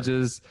burned some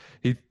edges.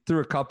 He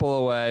threw a couple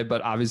away,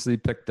 but obviously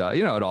picked up.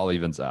 It all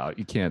evens out.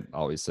 You can't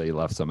always say he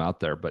left some out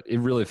there, but it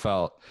really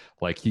felt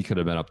like he could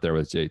have been up there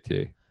with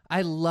JT.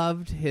 I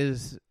loved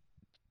his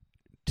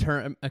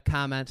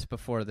comments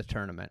before the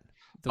tournament.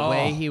 The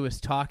way he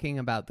was talking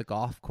about the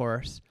golf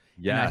course.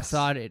 Yes. And I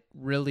thought it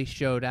really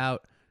showed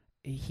out.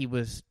 He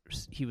was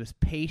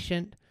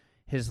patient.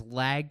 His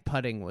lag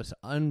putting was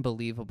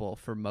unbelievable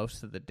for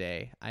most of the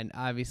day. And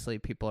obviously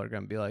people are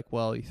going to be like,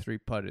 well, he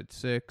 3-putted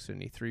 6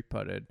 and he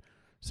 3-putted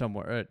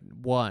somewhere at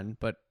 1,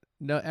 but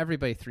no,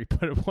 everybody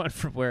 3-putted 1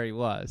 from where he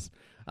was.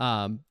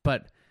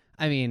 But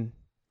I mean,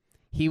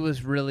 he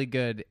was really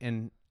good,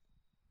 and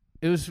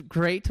it was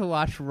great to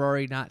watch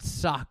Rory not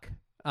suck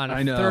on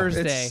a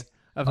Thursday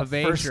of a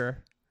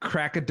major.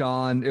 Crack of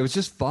dawn. It was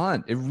just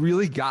fun. It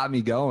really got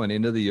me going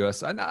into the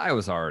U.S. I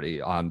was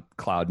already on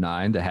cloud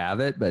 9 to have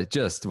it, but it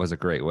just was a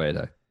great way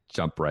to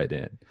jump right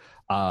in.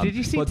 Did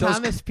you see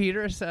Thomas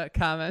Peters'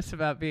 comments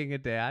about being a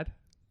dad?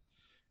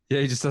 Yeah,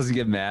 he just doesn't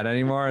get mad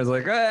anymore. It's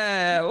like,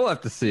 we'll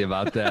have to see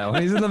about that.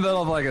 When he's in the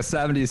middle of like a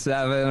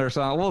 77 or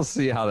something, we'll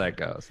see how that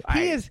goes.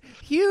 He is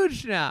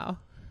huge now.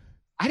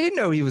 I didn't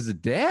know he was a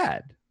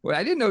dad.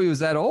 I didn't know he was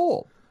that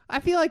old. I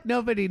feel like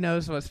nobody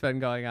knows what's been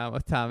going on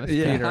with Thomas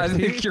Peters. I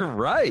think you're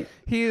right.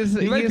 He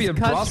might be in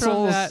cuts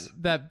Brussels.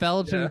 From that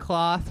Belgian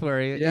cloth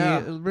where he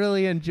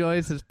really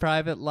enjoys his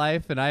private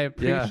life, and I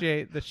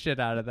appreciate the shit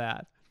out of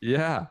that.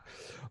 Yeah.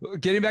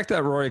 Getting back to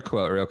that Rory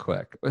quote real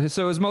quick.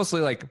 So it was mostly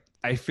like,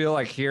 I feel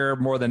like here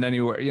more than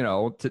anywhere,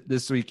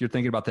 this week you're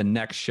thinking about the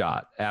next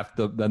shot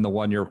than the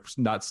one you're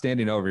not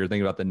standing over. You're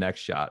thinking about the next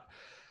shot.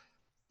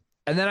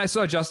 And then I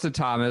saw Justin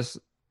Thomas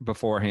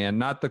beforehand,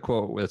 not the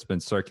quote that's been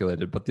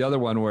circulated, but the other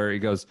one where he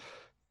goes,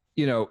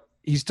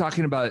 he's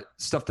talking about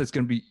stuff that's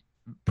going to be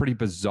pretty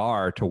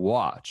bizarre to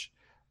watch.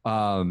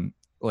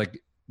 Like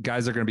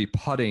guys are going to be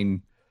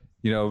putting,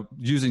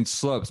 using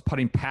slopes,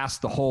 putting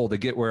past the hole to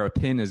get where a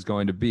pin is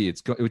going to be.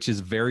 Which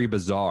is very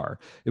bizarre.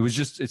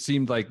 It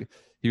seemed like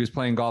he was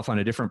playing golf on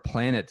a different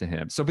planet to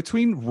him. So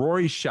between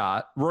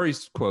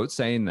Rory's quote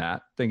saying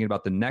that, thinking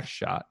about the next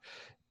shot,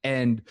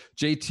 and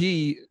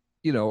JT,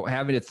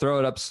 having to throw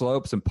it up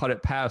slopes and put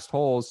it past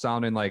holes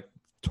sounding like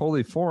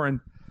totally foreign.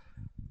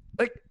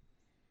 Like,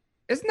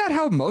 isn't that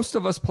how most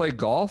of us play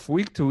golf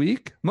week to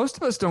week? Most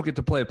of us don't get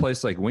to play a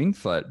place like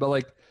Wingfoot, but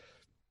like,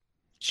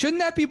 shouldn't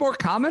that be more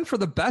common for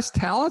the best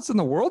talents in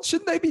the world?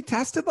 Shouldn't they be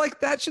tested like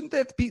that? Shouldn't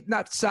that be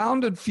not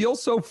sound and feel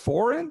so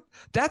foreign?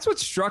 That's what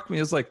struck me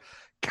is like,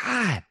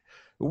 God,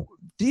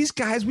 these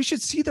guys, we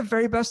should see the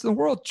very best in the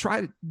world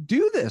try to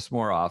do this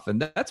more often.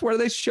 That's where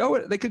they show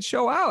it. They could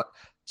show out.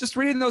 Just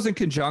reading those in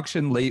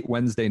conjunction late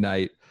Wednesday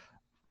night,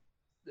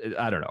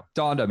 I don't know,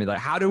 dawned on me, like,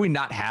 how do we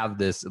not have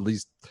this at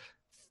least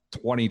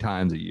 20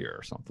 times a year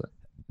or something?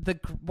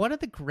 One of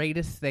the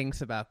greatest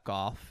things about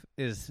golf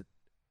is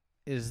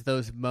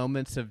those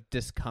moments of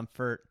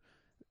discomfort,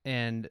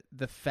 and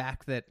the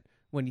fact that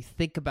when you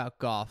think about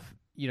golf,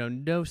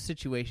 no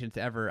situation's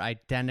ever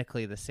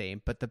identically the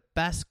same, but the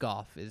best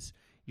golf is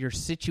your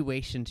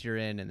situations you're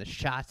in and the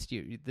shots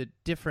the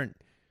different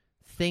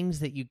things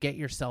that you get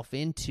yourself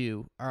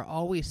into are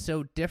always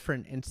so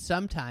different. And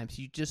sometimes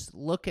you just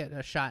look at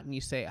a shot and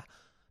you say,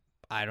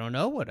 I don't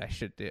know what I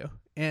should do.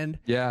 And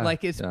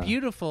it's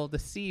beautiful to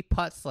see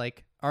putts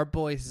like our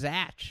boy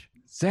Zach.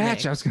 I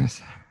was going to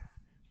say,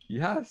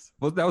 yes.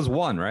 Well, that was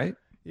 1, right?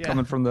 Yeah.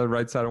 Coming from the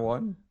right side of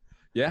 1.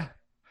 Yeah.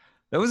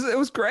 It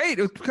was great.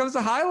 It becomes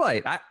a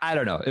highlight. I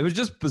don't know. It was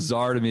just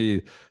bizarre to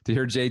me to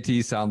hear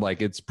JT sound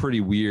like it's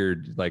pretty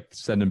weird, like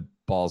sending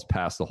balls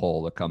past the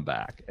hole to come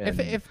back. And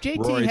if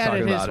JT had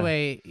it his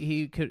way,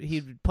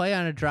 he'd play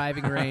on a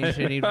driving range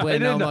and he'd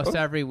win almost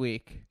every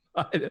week.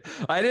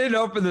 I didn't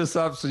open this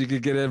up so you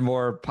could get in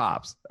more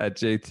pops at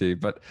JT,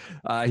 but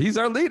he's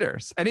our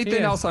leaders.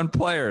 Anything else on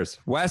players?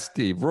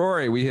 Westy,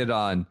 Rory, we hit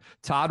on.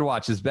 Todd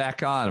Watch is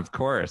back on, of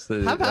course.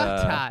 How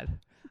about Todd?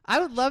 I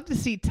would love to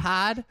see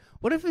Todd.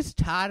 What if it's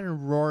Todd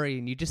and Rory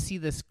and you just see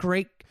this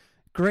great,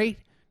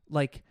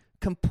 like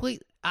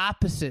complete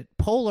opposite,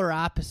 polar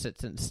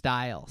opposites in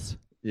styles?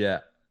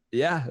 Yeah,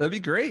 that'd be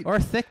great. Or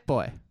Thick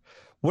Boy.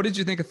 What did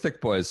you think of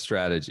Thick Boy's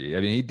strategy? I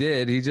mean,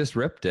 he just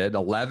ripped it.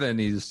 11,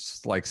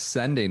 he's like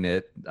sending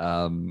it.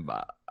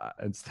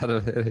 Instead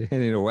of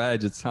hitting a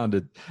wedge,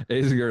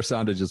 Azinger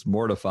sounded just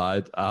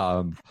mortified.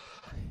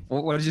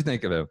 What did you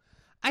think of him?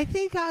 I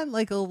think on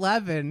like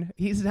 11,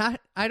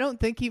 I don't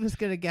think he was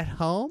going to get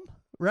home,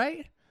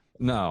 right?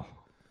 No.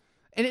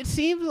 And it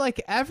seemed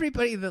like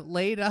everybody that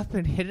laid up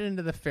and hit it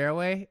into the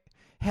fairway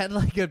had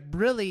like a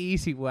really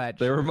easy wedge.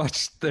 They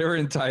were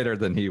in tighter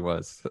than he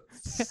was,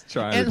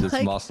 trying to just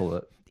like, muscle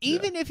it.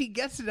 Even if he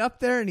gets it up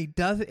there and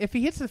if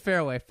he hits the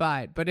fairway,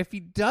 fine. But if he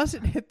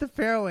doesn't hit the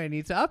fairway and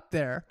he's up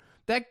there,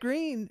 that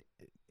green,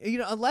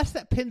 unless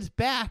that pin's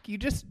back, you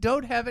just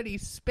don't have any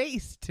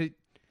space to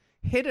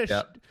hit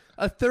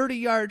a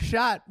 30-yard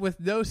shot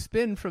with no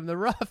spin from the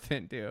rough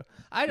into.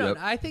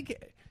 I think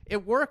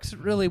it works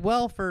really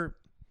well for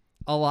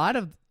a lot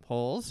of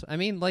holes. I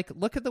mean, like,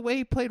 look at the way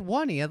he played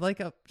one. He had like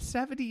a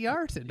 70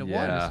 yards into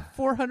one. It was a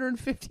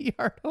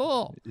 450-yard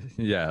hole.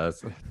 Yeah,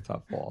 that's a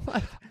tough hole.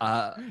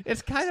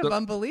 It's kind of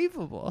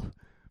unbelievable.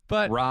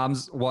 But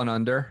Rahm's 1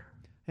 under.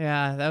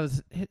 Yeah, that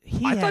was.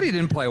 I thought he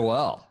didn't play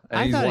well.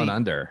 And he's 1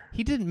 under.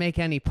 He didn't make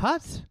any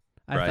putts.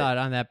 I thought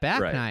on that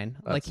back nine,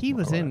 like he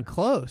was in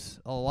close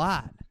a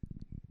lot.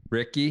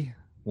 Ricky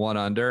 1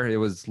 under. It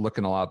was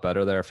looking a lot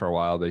better there for a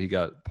while, but he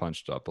got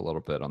punched up a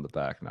little bit on the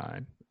back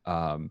nine.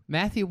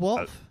 Matthew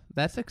Wolff,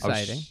 that's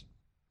exciting.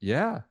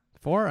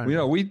 4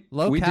 under. We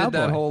did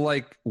that whole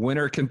like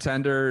winter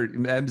contender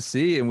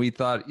MC, and we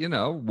thought,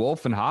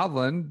 Wolff and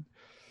Hovland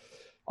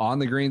on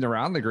the green,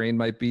 around the green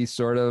might be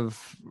sort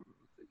of,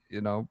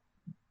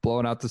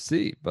 blowing out to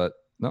sea, but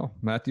no.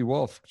 Matthew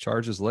Wolff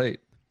charges late.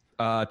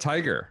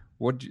 Tiger,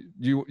 what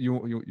you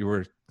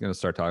were going to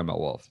start talking about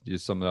Wolff? Do you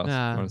have something else you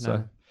want to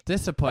say?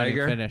 Disappointing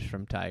finish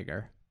from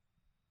Tiger.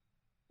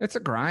 It's a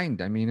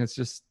grind. I mean, it's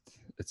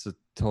a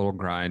total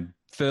grind.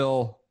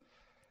 Phil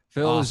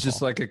Awful. Is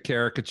just like a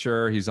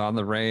caricature. He's on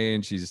the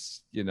range.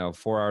 He's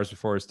 4 hours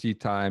before his tee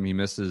time. He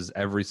misses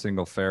every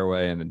single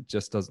fairway, and it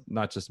just does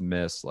not just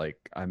miss. Like,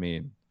 I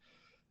mean,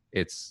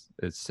 it's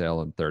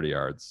sailing 30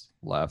 yards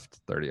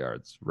left, 30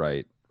 yards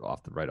right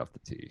off the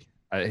tee.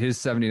 His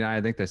 79, I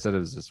think they said it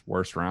was his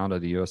worst round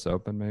of the U.S.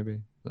 Open, maybe.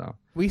 So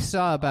we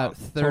saw about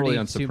 30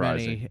 totally too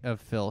many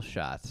of Phil's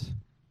shots.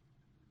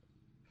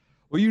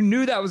 Well, you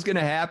knew that was going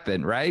to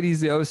happen, right? He's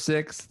the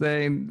 06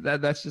 thing.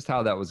 That's just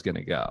how that was going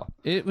to go.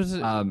 It was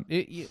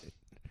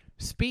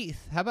Spieth.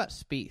 How about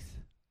Spieth?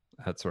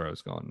 That's where I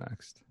was going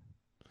next.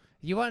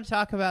 You want to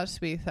talk about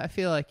Spieth? I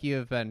feel like you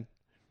have been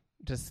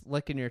just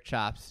licking your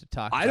chops to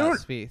talk about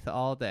Spieth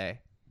all day.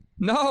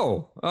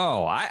 No.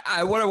 Oh,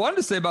 what I wanted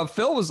to say about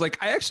Phil was like,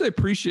 I actually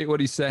appreciate what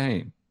he's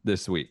saying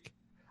this week.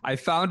 I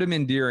found him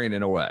endearing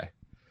in a way.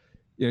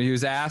 He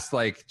was asked,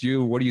 like,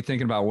 what are you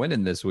thinking about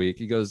winning this week?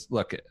 He goes,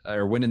 look,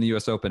 or winning the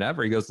U.S. Open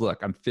ever. He goes,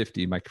 look, I'm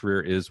 50. My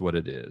career is what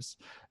it is.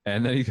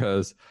 And then he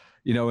goes,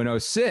 in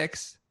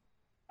 06,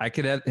 I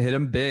could hit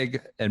him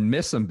big and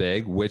miss him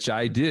big, which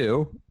I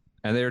do.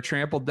 And they were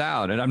trampled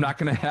down. And I'm not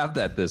going to have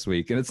that this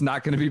week. And it's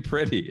not going to be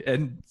pretty.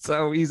 And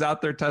so he's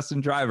out there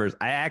testing drivers.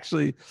 I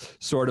actually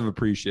sort of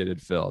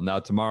appreciated Phil. Now,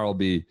 tomorrow will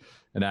be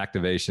an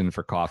activation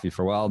for Coffee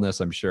for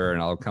Wellness, I'm sure.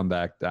 And I'll come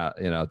back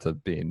to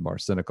being more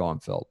cynical on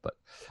Phil. But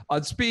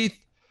on Spieth,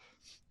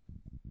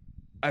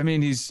 I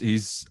mean,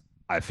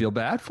 I feel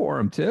bad for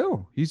him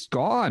too. He's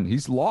gone.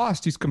 He's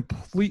lost. He's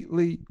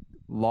completely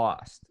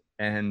lost.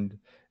 And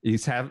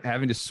he's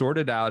having to sort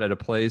it out at a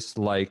place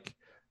like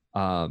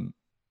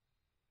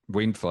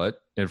Wingfoot,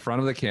 in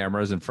front of the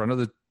cameras, in front of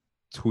the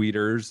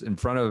tweeters, in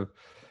front of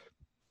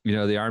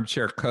the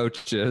armchair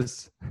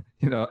coaches.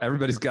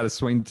 Everybody's got a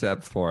swing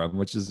tip for him,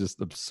 which is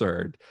just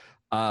absurd.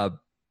 I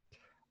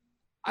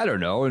don't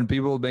know. And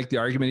people make the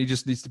argument he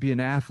just needs to be an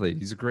athlete.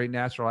 He's a great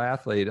natural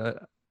athlete.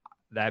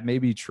 That may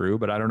be true,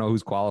 but I don't know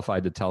who's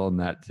qualified to tell him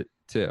that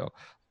too.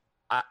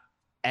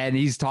 And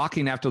he's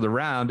talking after the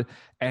round,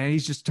 and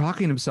he's just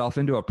talking himself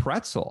into a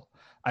pretzel.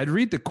 I'd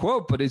read the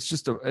quote, but it's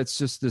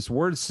just this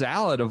word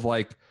salad of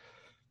like,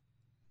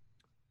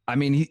 I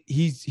mean,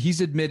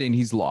 he's admitting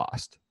he's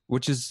lost,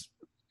 which is,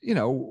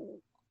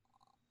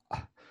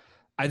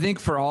 I think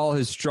for all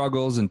his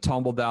struggles and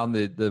tumble down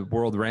the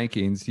world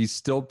rankings, he's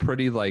still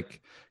pretty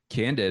like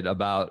candid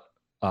about,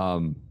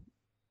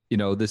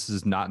 this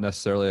is not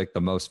necessarily like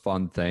the most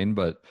fun thing,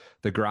 but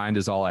the grind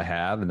is all I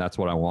have. And that's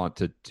what I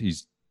want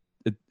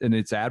and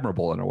it's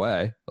admirable in a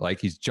way.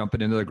 Like, he's jumping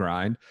into the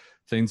grind.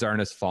 Things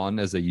aren't as fun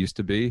as they used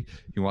to be.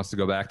 He wants to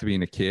go back to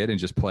being a kid and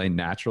just playing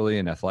naturally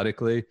and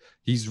athletically.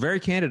 He's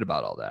very candid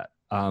about all that.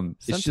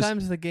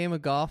 Sometimes the game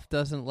of golf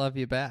doesn't love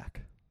you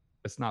back.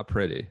 It's not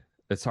pretty.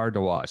 It's hard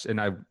to watch.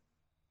 And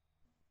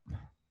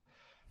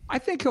I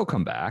think he'll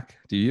come back.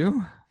 Do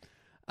you?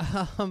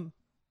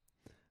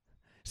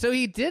 So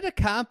he did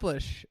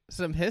accomplish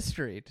some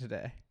history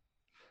today.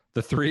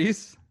 The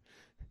threes?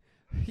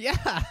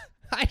 Yeah.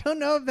 I don't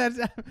know if that's...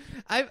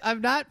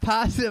 I'm not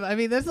positive. I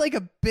mean, that's like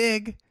a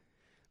big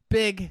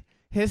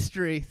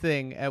history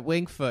thing at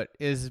Winged Foot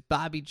is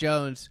Bobby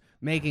Jones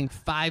making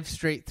 5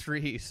 straight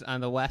threes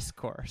on the West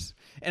course.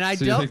 And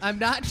I'm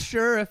not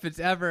sure if it's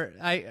ever...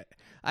 I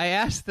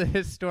asked the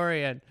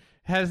historian,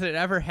 has it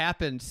ever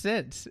happened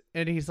since?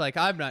 And he's like,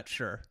 I'm not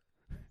sure.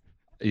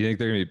 You think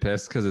they're going to be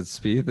pissed because it's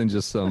Spieth and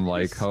just some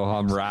like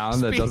ho-hum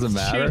round that doesn't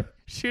matter?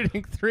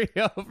 Shooting 3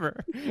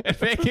 over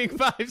and making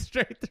 5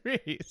 straight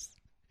threes.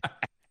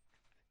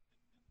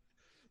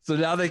 So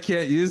now they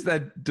can't use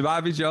that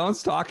Bobby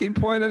Jones talking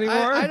point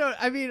anymore?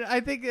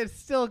 I think it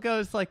still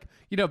goes like,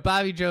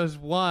 Bobby Jones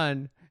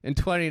won in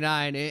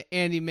 29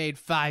 and he made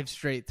 5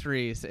 straight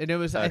threes. And it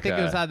was, I think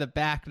it was on the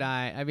back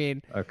 9. I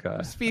mean,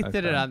 Spieth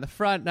did it on the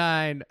front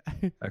 9.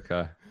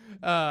 Okay.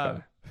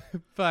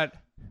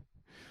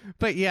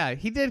 But yeah,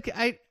 he did.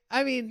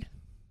 The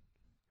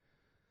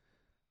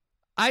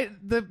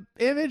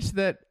image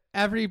that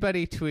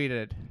everybody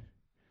tweeted,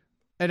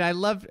 and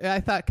I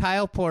thought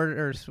Kyle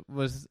Porter's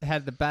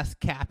had the best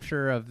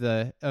capture of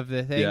the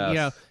thing.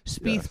 Yes.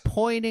 Spieth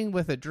pointing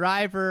with a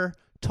driver,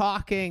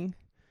 talking,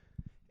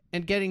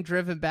 and getting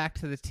driven back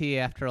to the tee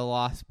after a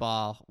lost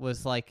ball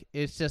was like,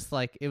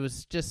 it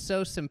was just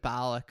so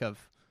symbolic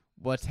of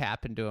what's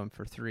happened to him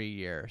for 3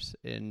 years.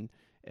 And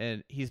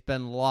he's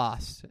been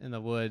lost in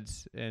the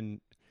woods, and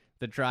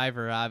the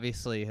driver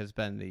obviously has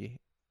been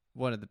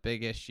one of the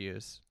big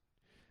issues.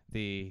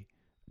 The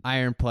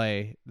iron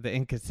play, the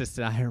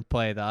inconsistent iron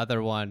play, the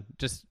other one,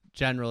 just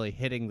generally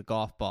hitting the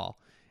golf ball.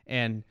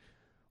 And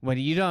when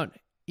you don't,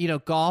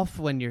 golf,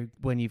 when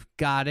you've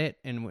got it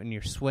and when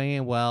you're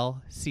swinging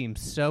well,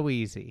 seems so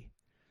easy.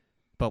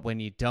 But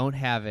when you don't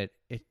have it,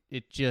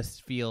 it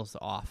just feels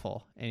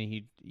awful.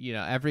 And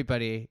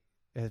everybody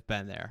has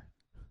been there.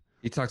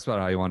 He talks about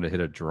how he wanted to hit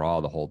a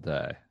draw the whole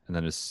day, and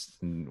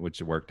then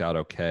which worked out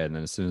okay. And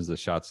then as soon as a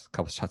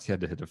couple shots he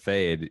had to hit a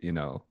fade,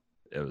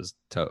 it was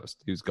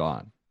toast. He was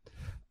gone.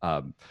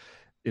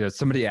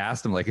 Somebody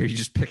asked him, like, are you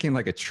just picking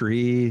like a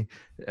tree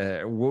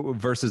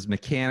versus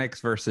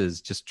mechanics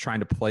versus just trying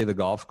to play the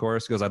golf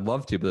course? He goes, I'd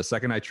love to, but the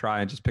second I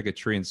try and just pick a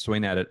tree and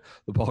swing at it,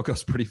 the ball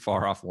goes pretty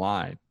far off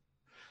line.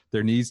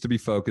 There needs to be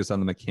focus on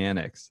the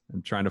mechanics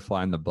and trying to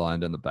find the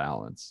blend and the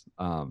balance.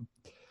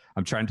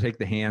 I'm trying to take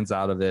the hands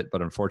out of it,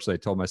 but unfortunately I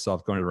told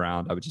myself going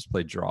around, I would just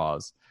play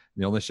draws.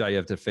 And the only shot you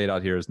have to fade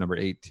out here is number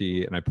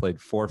 18. And I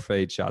played 4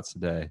 fade shots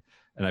today,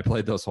 and I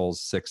played those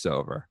holes 6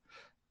 over.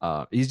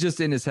 He's just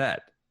in his head.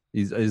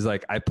 He's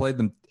like, I played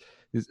them.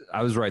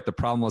 I was right. The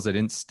problem was I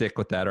didn't stick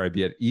with that, or I'd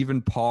be at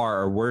even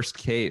par or worst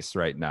case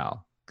right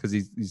now, because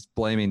he's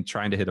blaming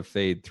trying to hit a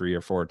fade 3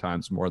 or 4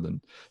 times more than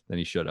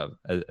he should have,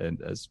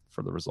 as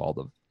for the result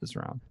of this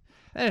round.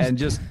 And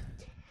just...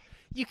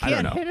 You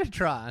can't hit a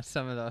draw on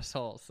some of those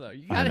holes, so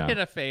you got to hit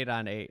a fade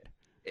on 8.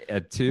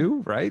 At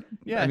 2, right?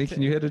 Yeah. I mean,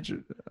 can you hit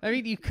a... I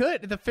mean, you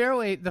could. The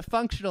fairway, the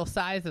functional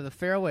size of the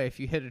fairway,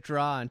 if you hit a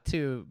draw on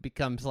 2,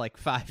 becomes like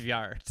 5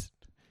 yards.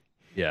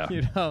 Yeah.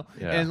 Yeah.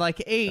 And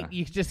like 8, yeah.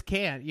 You just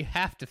can't. You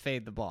have to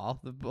fade the ball.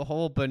 The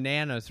whole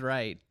banana's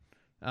right.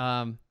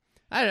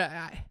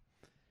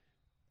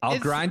 I'll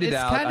grind it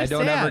out. I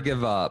don't ever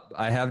give up.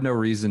 I have no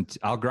reason to.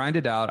 I'll grind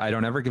it out. I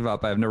don't ever give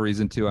up. I have no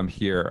reason to. I'm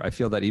here. I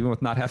feel that even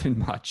with not having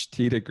much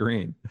tee to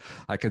green,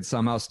 I could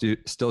somehow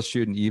still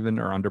shoot an even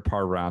or under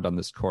par round on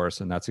this course,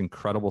 and that's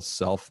incredible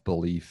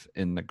self-belief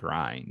in the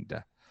grind.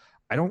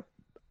 I don't.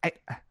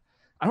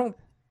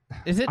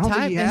 Is it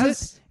time?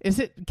 Is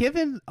it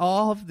given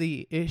all of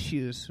the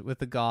issues with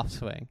the golf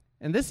swing?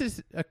 And this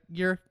is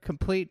your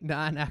complete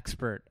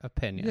non-expert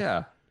opinion.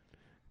 Yeah.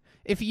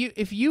 If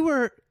you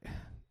were.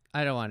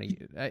 I don't want to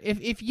use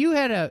if you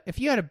had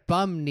a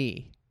bum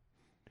knee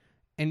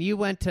and you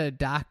went to a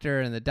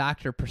doctor and the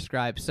doctor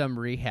prescribed some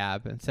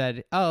rehab and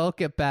said, "Oh, it'll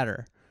get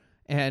better."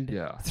 And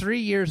 3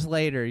 years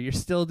later, you're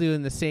still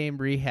doing the same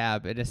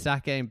rehab and it's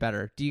not getting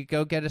better. Do you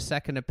go get a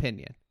second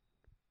opinion?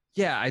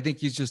 Yeah, I think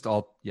he's just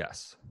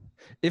yes.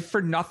 If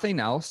for nothing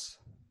else,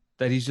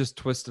 that he's just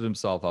twisted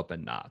himself up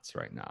in knots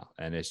right now,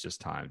 and it's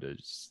just time to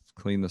just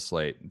clean the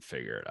slate and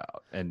figure it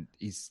out. And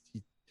it's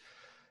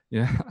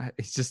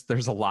just,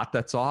 there's a lot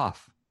that's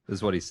off,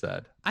 is what he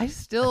said. I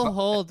still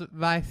hold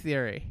my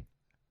theory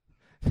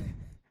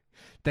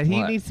that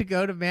he needs to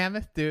go to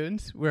Mammoth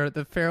Dunes, where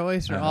the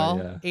fairways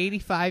are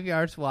 85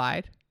 yards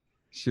wide.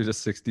 Shoot a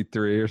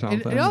 63 or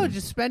something.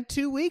 Just spend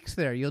 2 weeks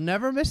there. You'll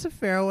never miss a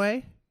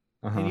fairway,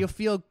 and you'll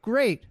feel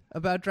great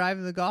about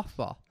driving the golf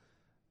ball.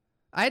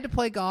 I had to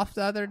play golf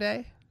the other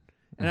day,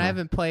 and I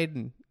haven't played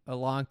in a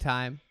long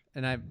time,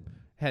 and I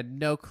had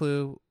no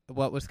clue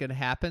what was going to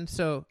happen.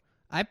 So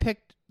I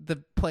picked the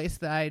place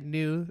that I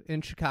knew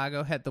in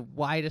Chicago had the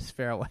widest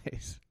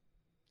fairways.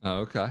 Oh,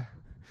 okay.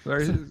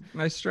 Very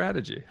nice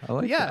strategy. I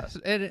like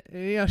that.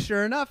 And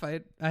sure enough,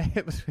 I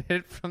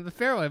hit from the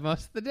fairway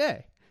most of the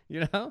day.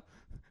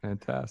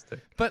 Fantastic.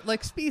 But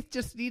like Spieth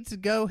just needs to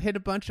go hit a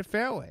bunch of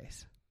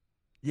fairways.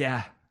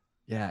 Yeah.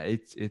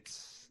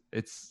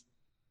 It's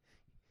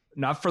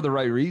not for the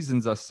right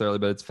reasons necessarily,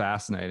 but it's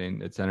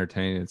fascinating. It's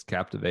entertaining. It's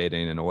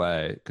captivating in a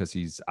way because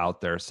he's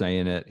out there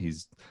saying it.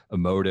 He's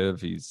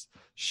emotive. He's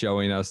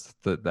showing us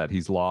that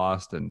he's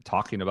lost and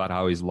talking about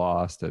how he's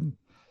lost. And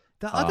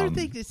the other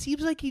thing, it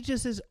seems like he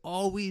just is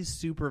always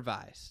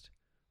supervised.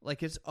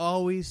 Like it's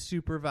always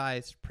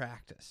supervised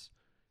practice.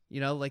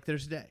 You know, like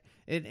there's that.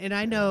 And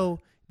I know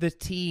the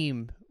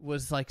team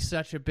was like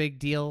such a big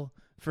deal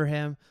for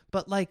him,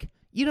 but like,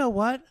 you know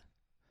what?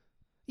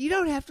 You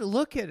don't have to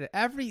look at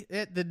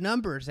the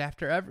numbers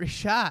after every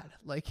shot.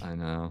 Like I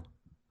know.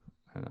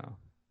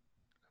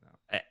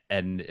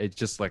 And it's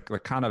just like we're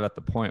kind of at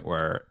the point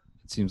where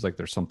it seems like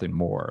there's something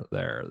more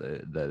there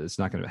that it's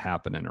not going to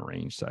happen in a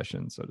range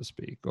session, so to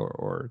speak,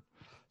 or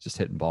just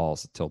hitting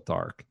balls till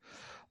dark.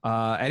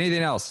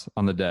 Anything else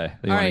on the day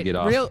that you want to get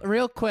off?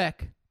 Real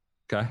quick.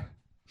 Okay.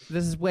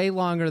 This is way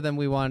longer than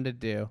we wanted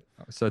to do.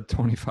 I said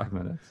 25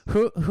 minutes.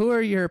 Who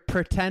are your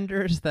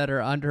pretenders that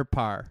are under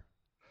par?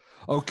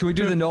 Oh, can we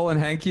do the Nolan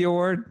Hankey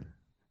Award?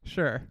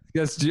 Sure.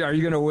 Yes. Are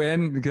you going to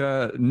win?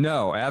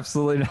 No,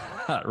 absolutely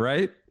not.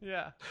 Right?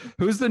 Yeah.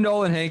 Who's the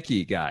Nolan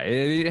Hankey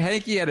guy?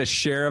 Hankey had a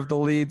share of the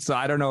lead, so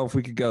I don't know if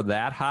we could go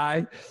that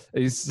high.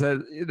 He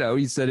said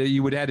he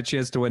would have had a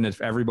chance to win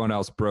if everyone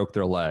else broke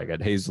their leg at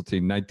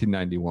Hazeltine,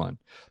 1991.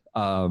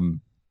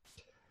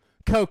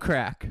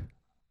 Kokrak.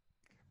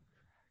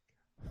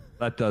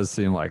 That does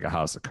seem like a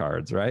house of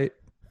cards, right?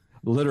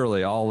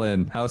 Literally all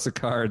in. House of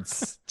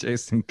Cards,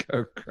 Jason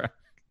Kokrak.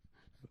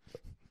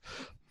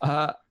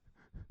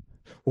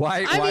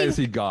 Why is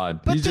he gone?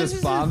 He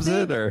just bombs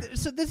it, or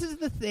so this is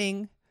the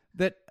thing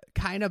that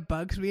kind of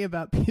bugs me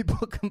about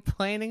people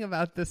complaining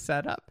about the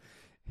setup.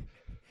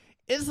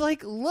 Is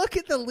like, look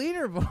at the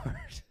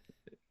leaderboard.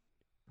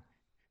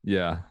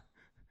 Yeah.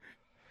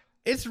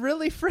 It's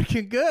really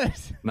freaking good.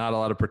 Not a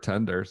lot of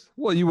pretenders.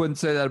 Well, you wouldn't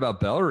say that about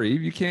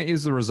Bellerive. You can't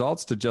use the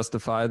results to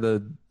justify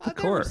the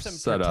course some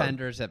setup.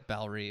 Pretenders at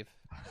Bellerive.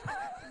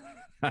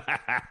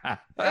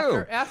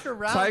 After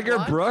round Tiger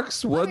one,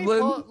 Brooks,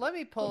 Woodland. Let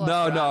me pull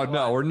up.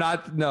 No. We're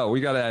not. No,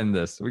 we got to end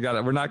this.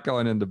 We're not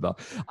going into Bell.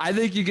 I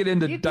think you get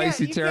into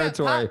dicey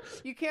territory.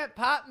 You can't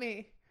pop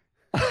me.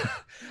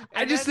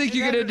 I just think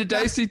you get into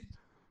dicey.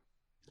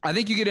 I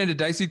think you get into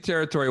dicey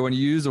territory when you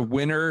use a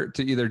winner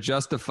to either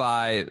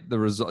justify the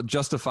result,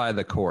 justify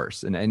the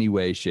course in any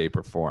way, shape,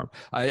 or form.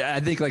 I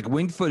think like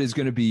Winged Foot is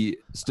going to be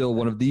still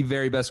one of the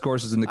very best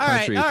courses in the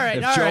country.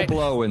 If Joe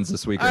Blow wins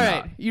this week, all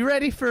right, you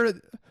ready for?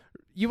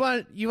 You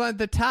want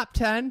the top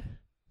 10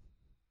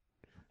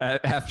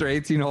 after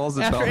 18 holes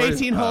at after Bellerive?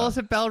 18 holes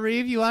at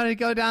Bellerive? You want to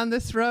go down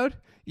this road?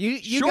 You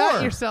sure.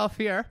 Got yourself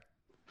here.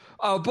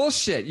 Oh,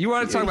 bullshit. You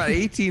want to talk about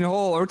 18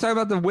 hole? We're talking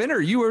about the winner.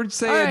 You were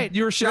saying,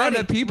 you were shouting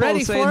at people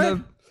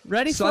saying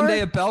the Sunday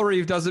at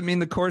Bellerive doesn't mean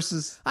the course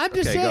is. I'm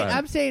just saying,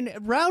 I'm saying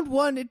round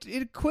one,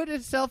 it quit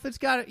itself.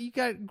 You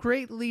got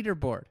great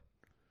leaderboard.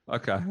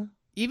 Okay.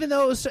 Even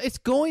though it's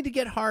going to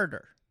get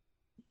harder.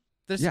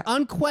 There's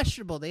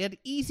unquestionable. They had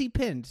easy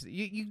pins.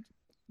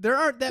 There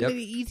aren't that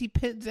many easy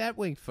pins at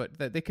Winged Foot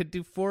that they could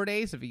do 4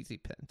 days of easy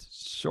pins.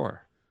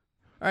 Sure.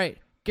 All right.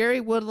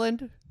 Gary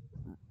Woodland,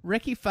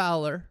 Ricky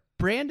Fowler,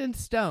 Brandon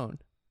Stone.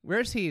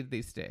 Where's he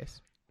these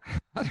days?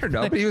 I don't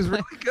know, but he was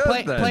really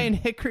good playing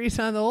hickories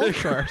on the old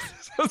course.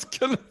 I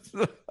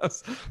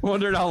was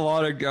wondering how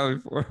long ago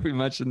before we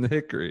mentioned the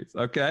hickories.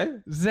 Okay.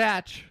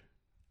 Zach.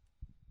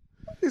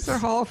 These are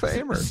Hall of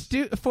Famers.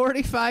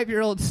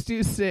 45-year-old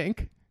Stu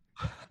Sink.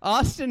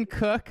 Austin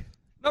Cook.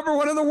 Number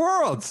one in the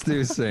world,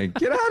 Stu Sink.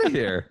 Get out of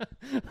here.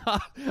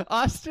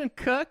 Austin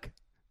Cook.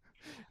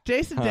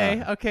 Jason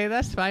Day. Okay,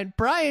 that's fine.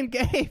 Brian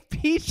Gay.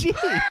 PG.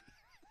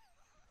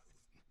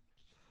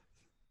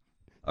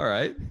 All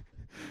right.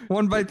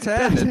 1 by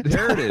 10 at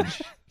Heritage.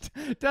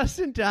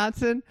 Dustin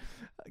Johnson.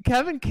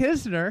 Kevin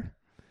Kisner.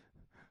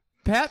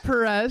 Pat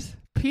Perez.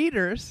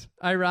 Peters,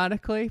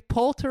 ironically.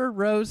 Poulter,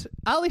 Rose.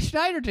 Ollie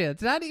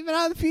Schneiderjan's not even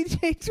on the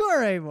PGA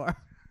Tour anymore.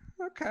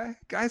 Okay.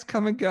 Guys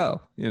come and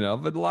go,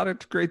 but a lot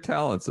of great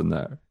talents in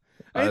there.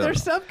 I mean,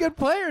 there's some good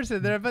players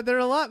in there, but there are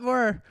a lot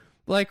more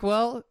like,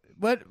 what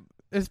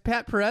is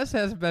Pat Perez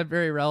hasn't been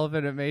very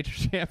relevant at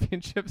major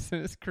championships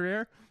in his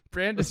career.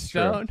 Brandon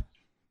Stone.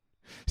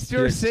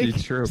 Stuart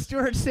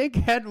Sink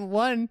hadn't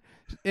won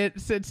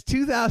it since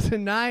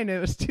 2009. It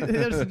was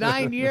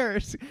 9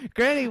 years.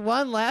 Granny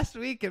won last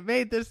week. It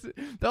made this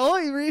the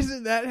only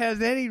reason that has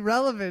any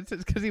relevance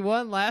is because he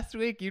won last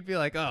week. You'd be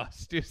like, oh,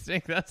 Stu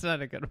Sink, that's not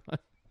a good one.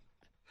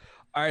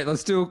 All right,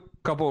 let's do a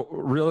couple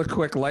really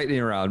quick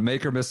lightning round.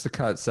 Make or miss the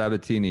cut,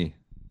 Sabatini.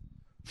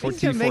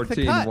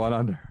 14-14, 1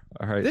 under.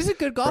 All right. This is a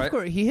good golf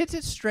course. He hits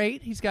it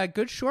straight. He's got a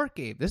good short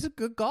game. This is a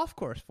good golf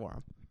course for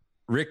him.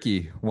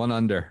 Ricky, 1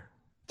 under.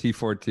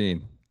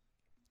 T14.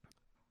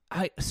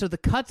 So the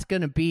cut's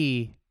going to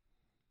be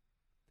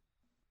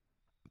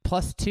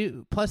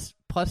 +2,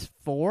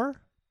 +4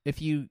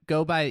 if you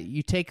go by,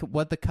 you take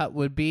what the cut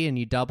would be and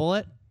you double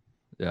it.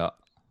 Yeah.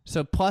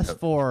 So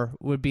 +4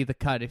 would be the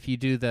cut if you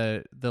do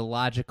the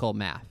logical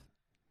math.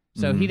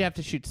 So he'd have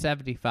to shoot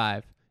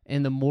 75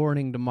 in the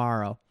morning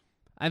tomorrow.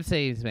 I'm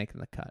saying he's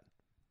making the cut.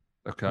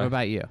 Okay. What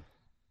about you?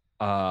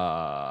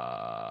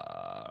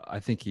 I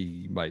think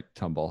he might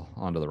tumble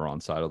onto the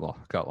wrong side of the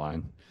cut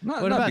line.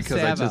 What about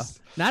Sabo?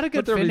 Not a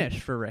good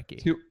finish for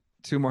Ricky.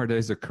 Two more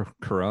days of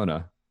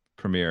Corona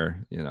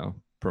premiere,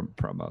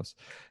 promos.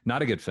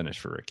 Not a good finish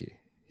for Ricky.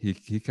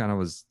 He kind of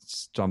was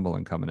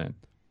stumbling coming in.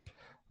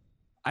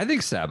 I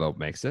think Sabo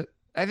makes it.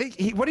 I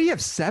think what do you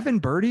have, 7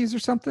 birdies or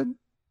something?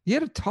 He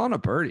had a ton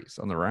of birdies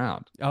on the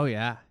round. Oh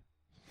yeah.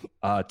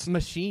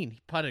 Machine.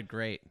 He putted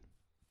great.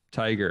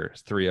 Tiger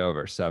 3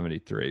 over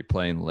 73,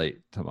 playing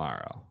late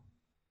tomorrow.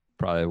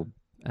 Probably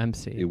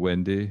MC.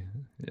 Windy.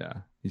 Yeah.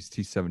 He's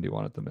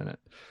T71 at the minute.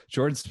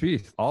 Jordan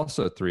Spieth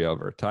also 3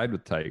 over, tied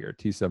with Tiger,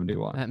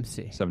 T71.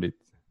 MC. 70.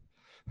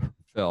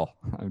 Phil,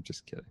 I'm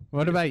just kidding.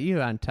 What about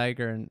you on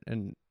Tiger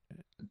and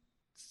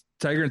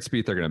Tiger and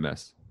Spieth are going to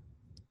miss.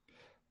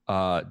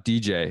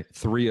 DJ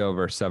 3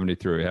 over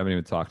 73. We haven't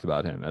even talked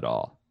about him at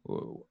all.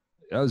 Whoa.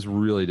 That was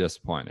really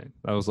disappointing.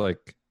 That was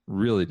like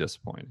really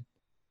disappointing.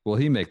 Will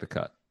he make the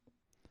cut?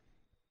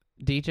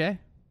 DJ?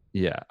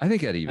 Yeah, I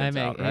think that evens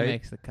out, right? He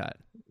makes the cut.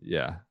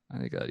 Yeah, I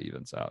think that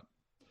evens out.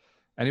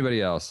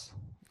 Anybody else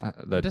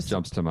that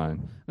jumps to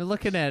mind? We're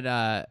looking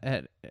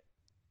at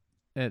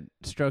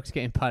strokes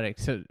gained putting.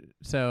 So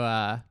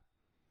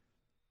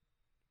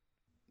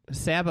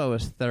Sabo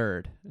was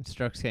 3rd in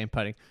strokes gained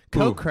putting.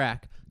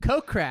 Kokrak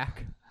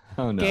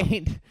oh, no.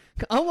 gained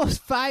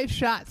almost 5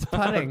 shots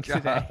putting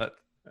today. Oh,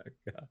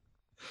 God.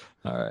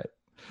 All right.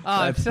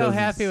 Oh, I'm so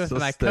happy with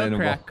my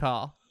Kokrak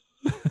call.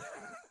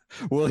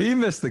 Will he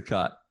miss the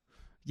cut?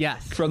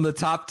 Yes. From the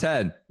top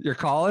 10. You're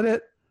calling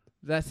it?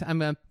 I'm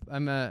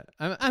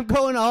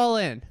going all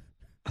in.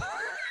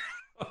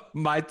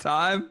 My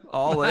time,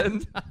 all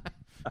in.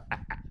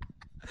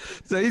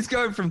 So he's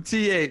going from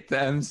T8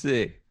 to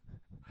MC.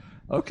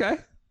 Okay.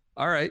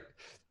 All right.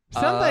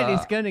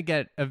 Somebody's going to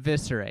get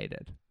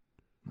eviscerated.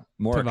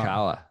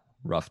 Morikawa,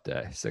 rough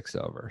day, 6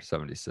 over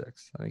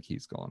 76. I think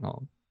he's going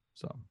home.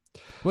 So,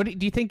 what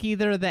do you think?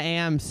 Either of the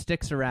AMs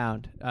sticks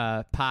around,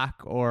 Pac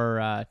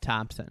or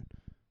Thompson?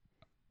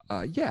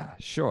 Yeah,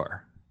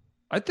 sure.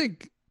 I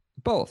think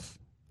both.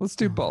 Let's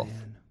do both.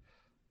 Man.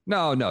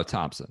 No,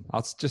 Thompson.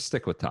 I'll just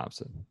stick with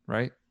Thompson,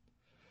 right?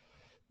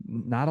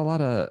 Not a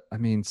lot of,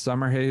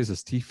 Summerhays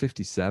is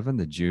T57,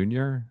 the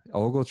junior,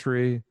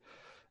 Ogletree,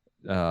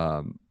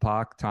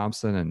 Pac,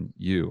 Thompson, and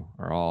you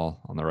are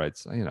all on the right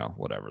side,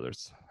 whatever.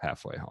 There's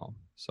halfway home.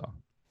 So,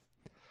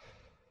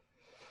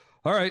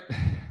 all right.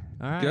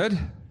 Good.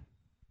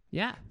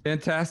 Yeah.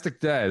 Fantastic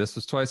day. This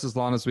was twice as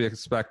long as we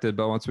expected,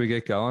 but once we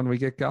get going, we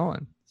get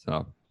going.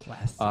 So,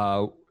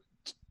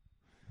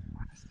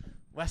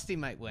 Westy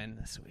might win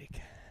this week.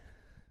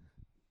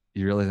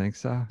 You really think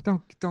so?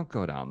 Don't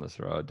go down this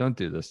road. Don't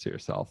do this to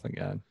yourself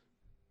again.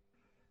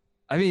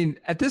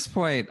 At this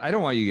point, I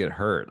don't want you to get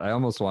hurt. I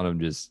almost want him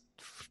to just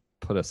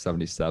put a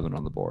 77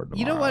 on the board tomorrow.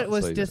 You know what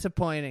was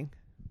disappointing?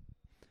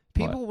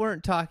 People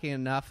weren't talking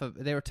enough.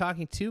 They were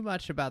talking too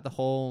much about the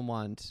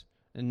hole-in-ones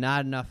and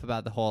not enough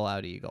about the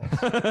hole-out eagles.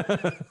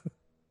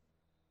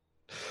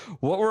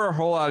 What were our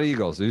hole-out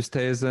eagles?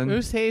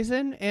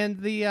 Oosthuizen and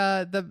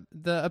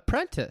the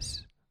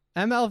apprentice.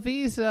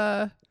 MLV's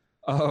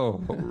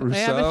Rousseau?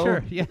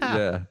 Amateur,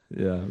 yeah.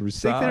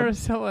 Rousseau. I think there was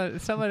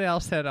someone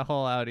else had a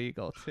hole-out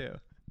eagle too.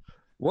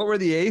 What were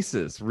the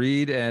aces?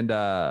 Reed and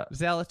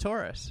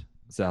Zalatoris.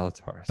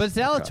 But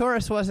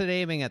Zalatoris wasn't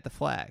aiming at the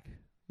flag.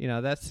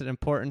 That's an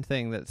important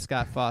thing that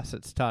Scott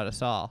Fawcett's taught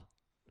us all.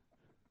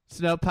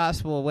 There's no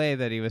possible way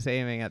that he was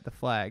aiming at the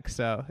flag,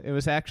 so it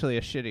was actually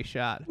a shitty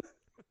shot.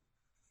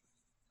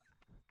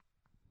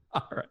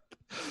 All right.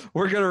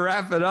 We're going to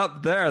wrap it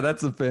up there.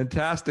 That's a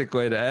fantastic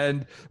way to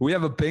end. We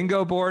have a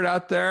bingo board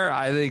out there.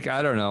 I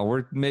don't know.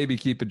 We're maybe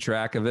keeping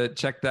track of it.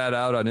 Check that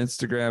out on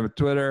Instagram and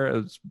Twitter.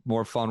 It's a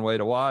more fun way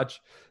to watch.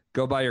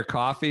 Go buy your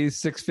coffee.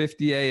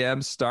 6:50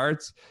 a.m.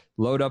 starts.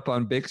 Load up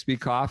on Bixby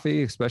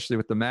coffee, especially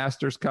with the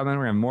Masters coming.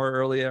 We're going to have more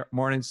early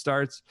morning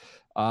starts.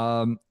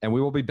 And we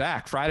will be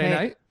back Friday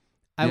night.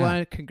 I want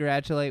to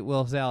congratulate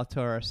Will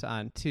Zalatoris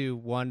on 2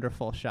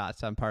 wonderful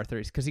shots on par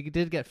 3s because he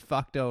did get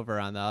fucked over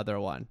on the other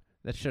one.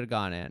 That should have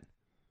gone in.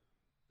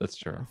 That's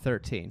true.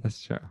 13.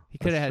 That's true. He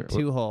could have had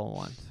 2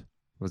 hole-in-ones.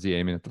 Was he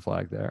aiming at the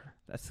flag there?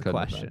 That's the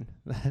question.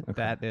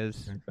 That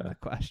is the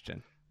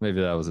question.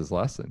 Maybe that was his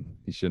lesson.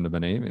 He shouldn't have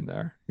been aiming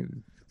there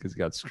because he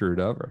got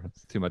screwed over.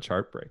 It's too much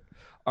heartbreak.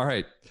 All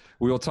right.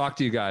 We will talk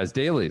to you guys.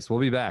 Dailies.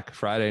 We'll be back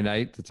Friday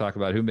night to talk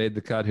about who made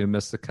the cut, who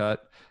missed the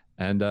cut,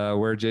 and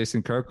where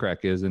Jason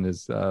Kokrak is in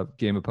his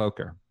game of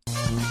poker.